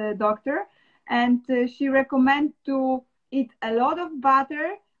GAPS doctor, and she recommends to eat a lot of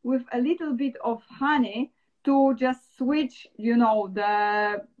butter with a little bit of honey to just switch, you know,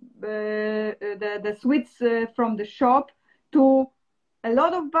 the sweets from the shop to a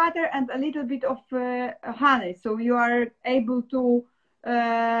lot of butter and a little bit of honey. So you are able to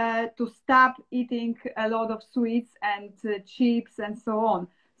stop eating a lot of sweets and chips and so on.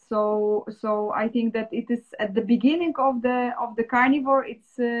 So I think that it is at the beginning of the carnivore.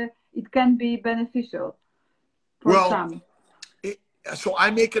 It can be beneficial for some. So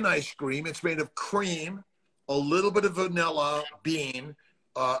I make an ice cream. It's made of cream, a little bit of vanilla bean,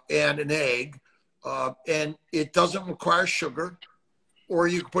 and an egg, and it doesn't require sugar, or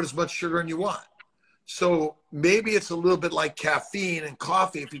you can put as much sugar as you want. So maybe it's a little bit like caffeine and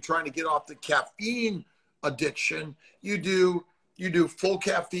coffee. If you're trying to get off the caffeine addiction, you do full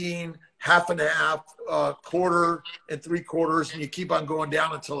caffeine, half and half, quarter and three quarters, and you keep on going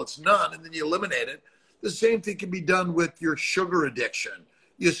down until it's none, and then you eliminate it. The same thing can be done with your sugar addiction.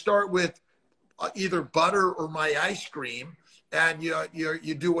 You start with either butter or my ice cream, and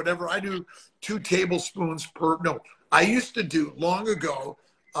you do whatever. I do 2 tablespoons per. No, I used to do long ago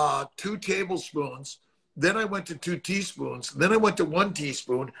 2 tablespoons. Then I went to 2 teaspoons. Then I went to 1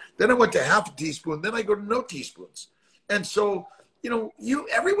 teaspoon. Then I went to half a teaspoon. Then I go to no teaspoons. And so,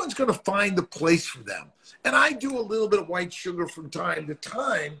 everyone's going to find the place for them. And I do a little bit of white sugar from time to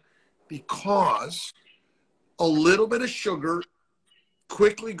time because a little bit of sugar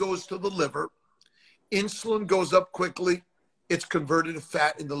quickly goes to the liver. Insulin goes up quickly. It's converted to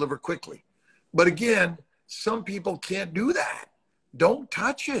fat in the liver quickly. But again, some people can't do that. Don't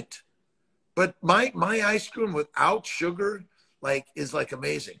touch it. But my ice cream without sugar is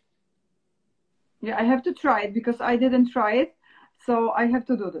amazing. Yeah, I have to try it because I didn't try it. So I have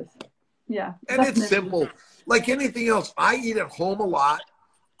to do this. Yeah. And definitely. It's simple. Like anything else, I eat at home a lot.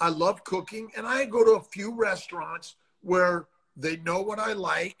 I love cooking, and I go to a few restaurants where they know what I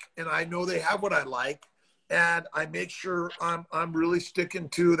like and I know they have what I like, and I make sure I'm really sticking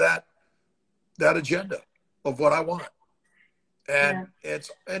to that agenda of what I want. And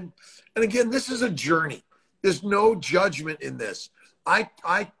and again, this is a journey. There's no judgment in this. I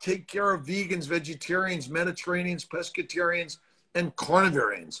take care of vegans, vegetarians, Mediterraneans, pescatarians, and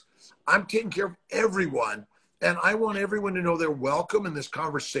carnivorians. I'm taking care of everyone, and I want everyone to know they're welcome in this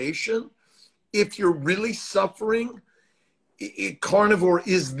conversation. If you're really suffering, carnivore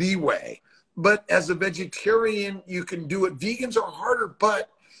is the way. But as a vegetarian, you can do it. Vegans are harder, but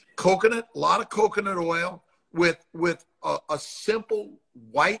coconut, a lot of coconut oil with a simple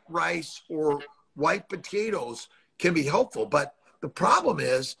white rice or white potatoes can be helpful. But the problem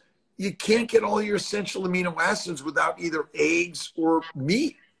is you can't get all your essential amino acids without either eggs or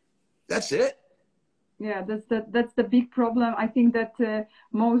meat. That's it. Yeah, that's the big problem. I think that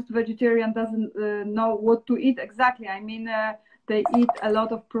most vegetarian doesn't know what to eat exactly. I mean, they eat a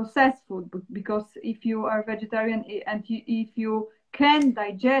lot of processed food because if you are vegetarian and if you can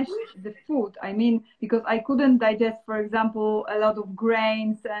digest the food, I mean, because I couldn't digest, for example, a lot of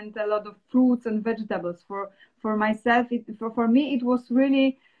grains and a lot of fruits and vegetables. For myself, for me, it was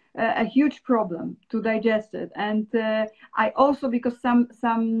really a huge problem to digest it. And I also, because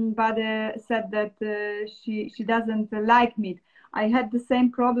somebody said that she doesn't like meat. I had the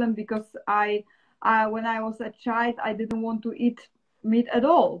same problem because when I was a child, I didn't want to eat meat at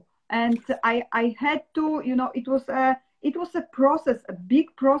all, and I had to, it was a process, a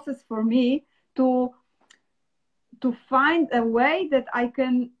big process for me to find a way that I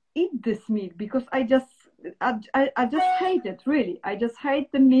can eat this meat, because I just hate it, really. I just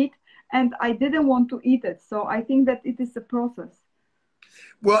hate the meat, and I didn't want to eat it. So I think that it is a process.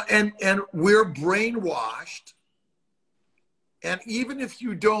 Well, and we're brainwashed. And even if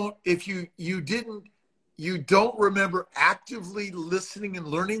you don't remember actively listening and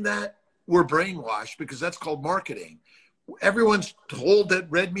learning that, we're brainwashed, because that's called marketing. Everyone's told that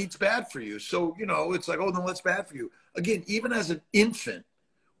red meat's bad for you. So, it's like, oh, no, that's bad for you. Again, even as an infant,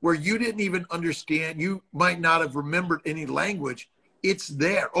 where you didn't even understand, you might not have remembered any language, it's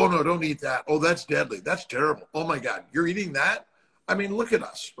there. Oh, no, don't eat that. Oh, that's deadly. That's terrible. Oh, my God, you're eating that? I mean, look at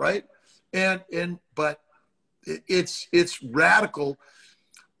us, right? But it's radical.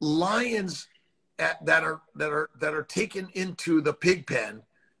 Lions that are taken into the pig pen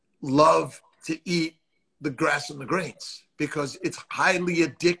love to eat the grass and the grains because it's highly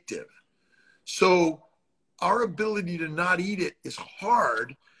addictive. So our ability to not eat it is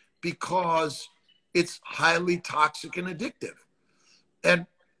hard because it's highly toxic and addictive. And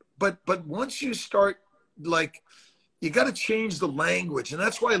but once you start, like, you got to change the language, and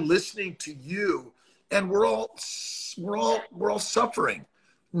that's why listening to you, and we're all suffering.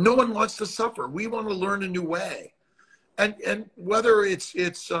 No one wants to suffer. We want to learn a new way, and whether it's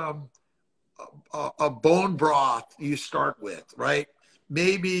a bone broth you start with, right?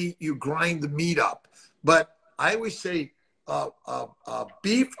 Maybe you grind the meat up, but I always say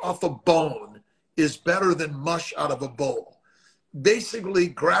beef off a bone is better than mush out of a bowl. Basically,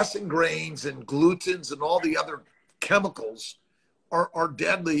 grass and grains and glutens and all the other chemicals are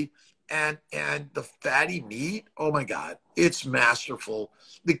deadly, and the fatty meat, oh my God, it's masterful.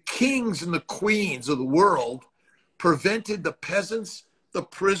 The kings and the queens of the world prevented the peasants, the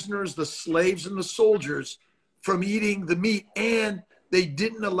prisoners, the slaves, and the soldiers from eating the meat, and they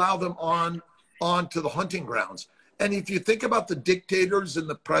didn't allow them on to the hunting grounds. And if you think about the dictators and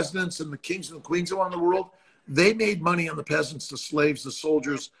the presidents and the kings and the queens around the world, they made money on the peasants, the slaves, the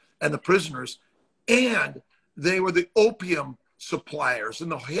soldiers, and the prisoners. And they were the opium suppliers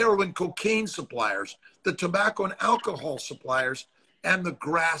and the heroin, cocaine suppliers, the tobacco and alcohol suppliers, and the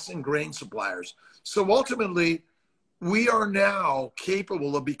grass and grain suppliers. So ultimately, we are now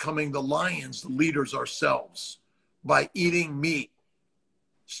capable of becoming the lions, the leaders ourselves, by eating meat.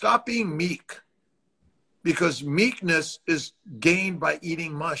 Stop being meek, because meekness is gained by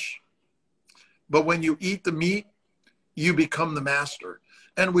eating mush. But when you eat the meat, you become the master.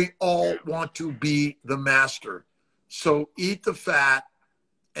 And we all want to be the master. So eat the fat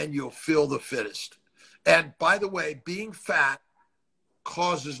and you'll feel the fittest. And by the way, being fat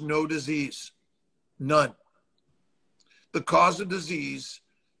causes no disease. None. The cause of disease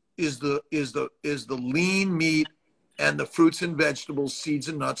is the lean meat and the fruits and vegetables, seeds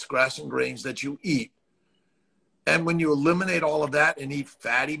and nuts, grass and grains that you eat. And when you eliminate all of that and eat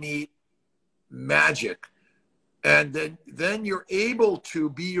fatty meat, magic. And then you're able to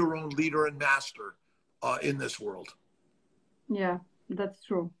be your own leader and master in this world. Yeah, that's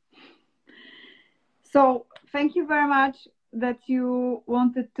true. So thank you very much that you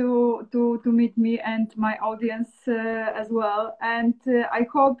wanted to meet me and my audience as well. And I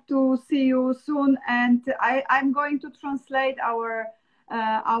hope to see you soon. And I'm going to translate our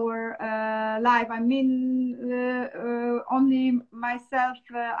live. I mean, only myself,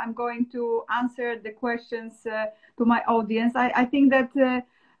 I'm going to answer the questions to my audience. I think that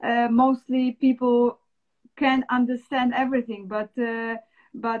mostly people can understand everything, but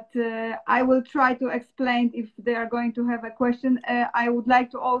I will try to explain if they are going to have a question. I would like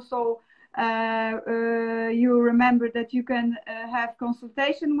to also you remember that you can have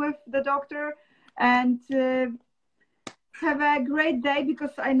consultation with the doctor, and have a great day,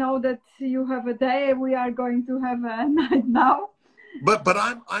 because I know that you have a day. We are going to have a night now. But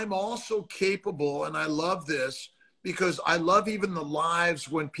I'm also capable, and I love this, because I love even the lives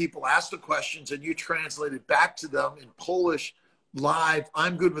when people ask the questions and you translate it back to them in Polish live.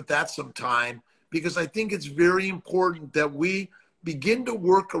 I'm good with that sometime, because I think it's very important that we begin to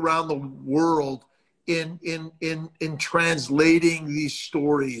work around the world in translating these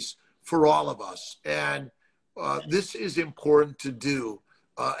stories for all of us. And this is important to do.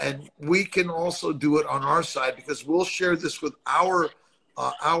 And we can also do it on our side, because we'll share this with our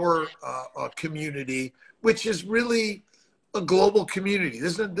community, which is really a global community.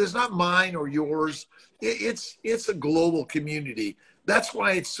 There's not mine or yours. It's a global community. That's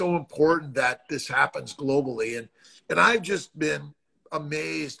why it's so important that this happens globally. And I've just been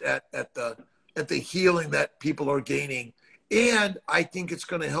amazed at the healing that people are gaining. And I think it's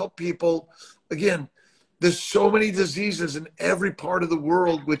going to help people. Again, there's so many diseases in every part of the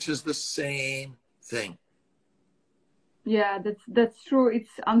world, which is the same thing. Yeah, that's true.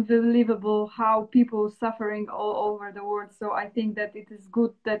 It's unbelievable how people suffering all over the world. So I think that it is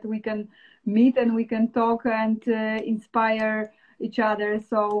good that we can meet and we can talk and inspire each other.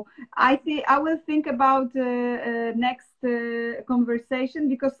 So I will think about next conversation,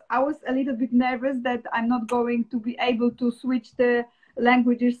 because I was a little bit nervous that I'm not going to be able to switch the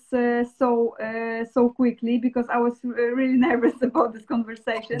languages so quickly, because I was really nervous about this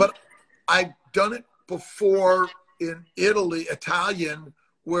conversation. But I've done it before in Italy, Italian,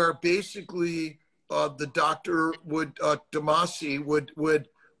 where basically the doctor would, Damasi,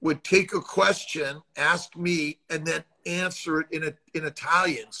 would take a question, ask me, and then answer it in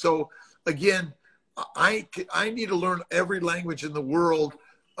Italian. So again, I need to learn every language in the world,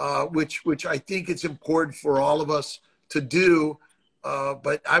 which I think it's important for all of us to do.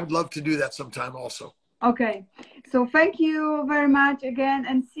 But I would love to do that sometime also. Okay. So thank you very much again,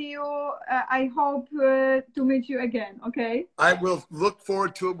 and see you. I hope to meet you again. Okay. I will look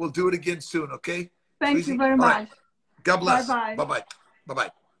forward to it. We'll do it again soon. Okay. Thank you Sweetie? very All right. much. God Bye bless. bye. Bye bye. Bye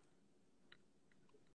bye.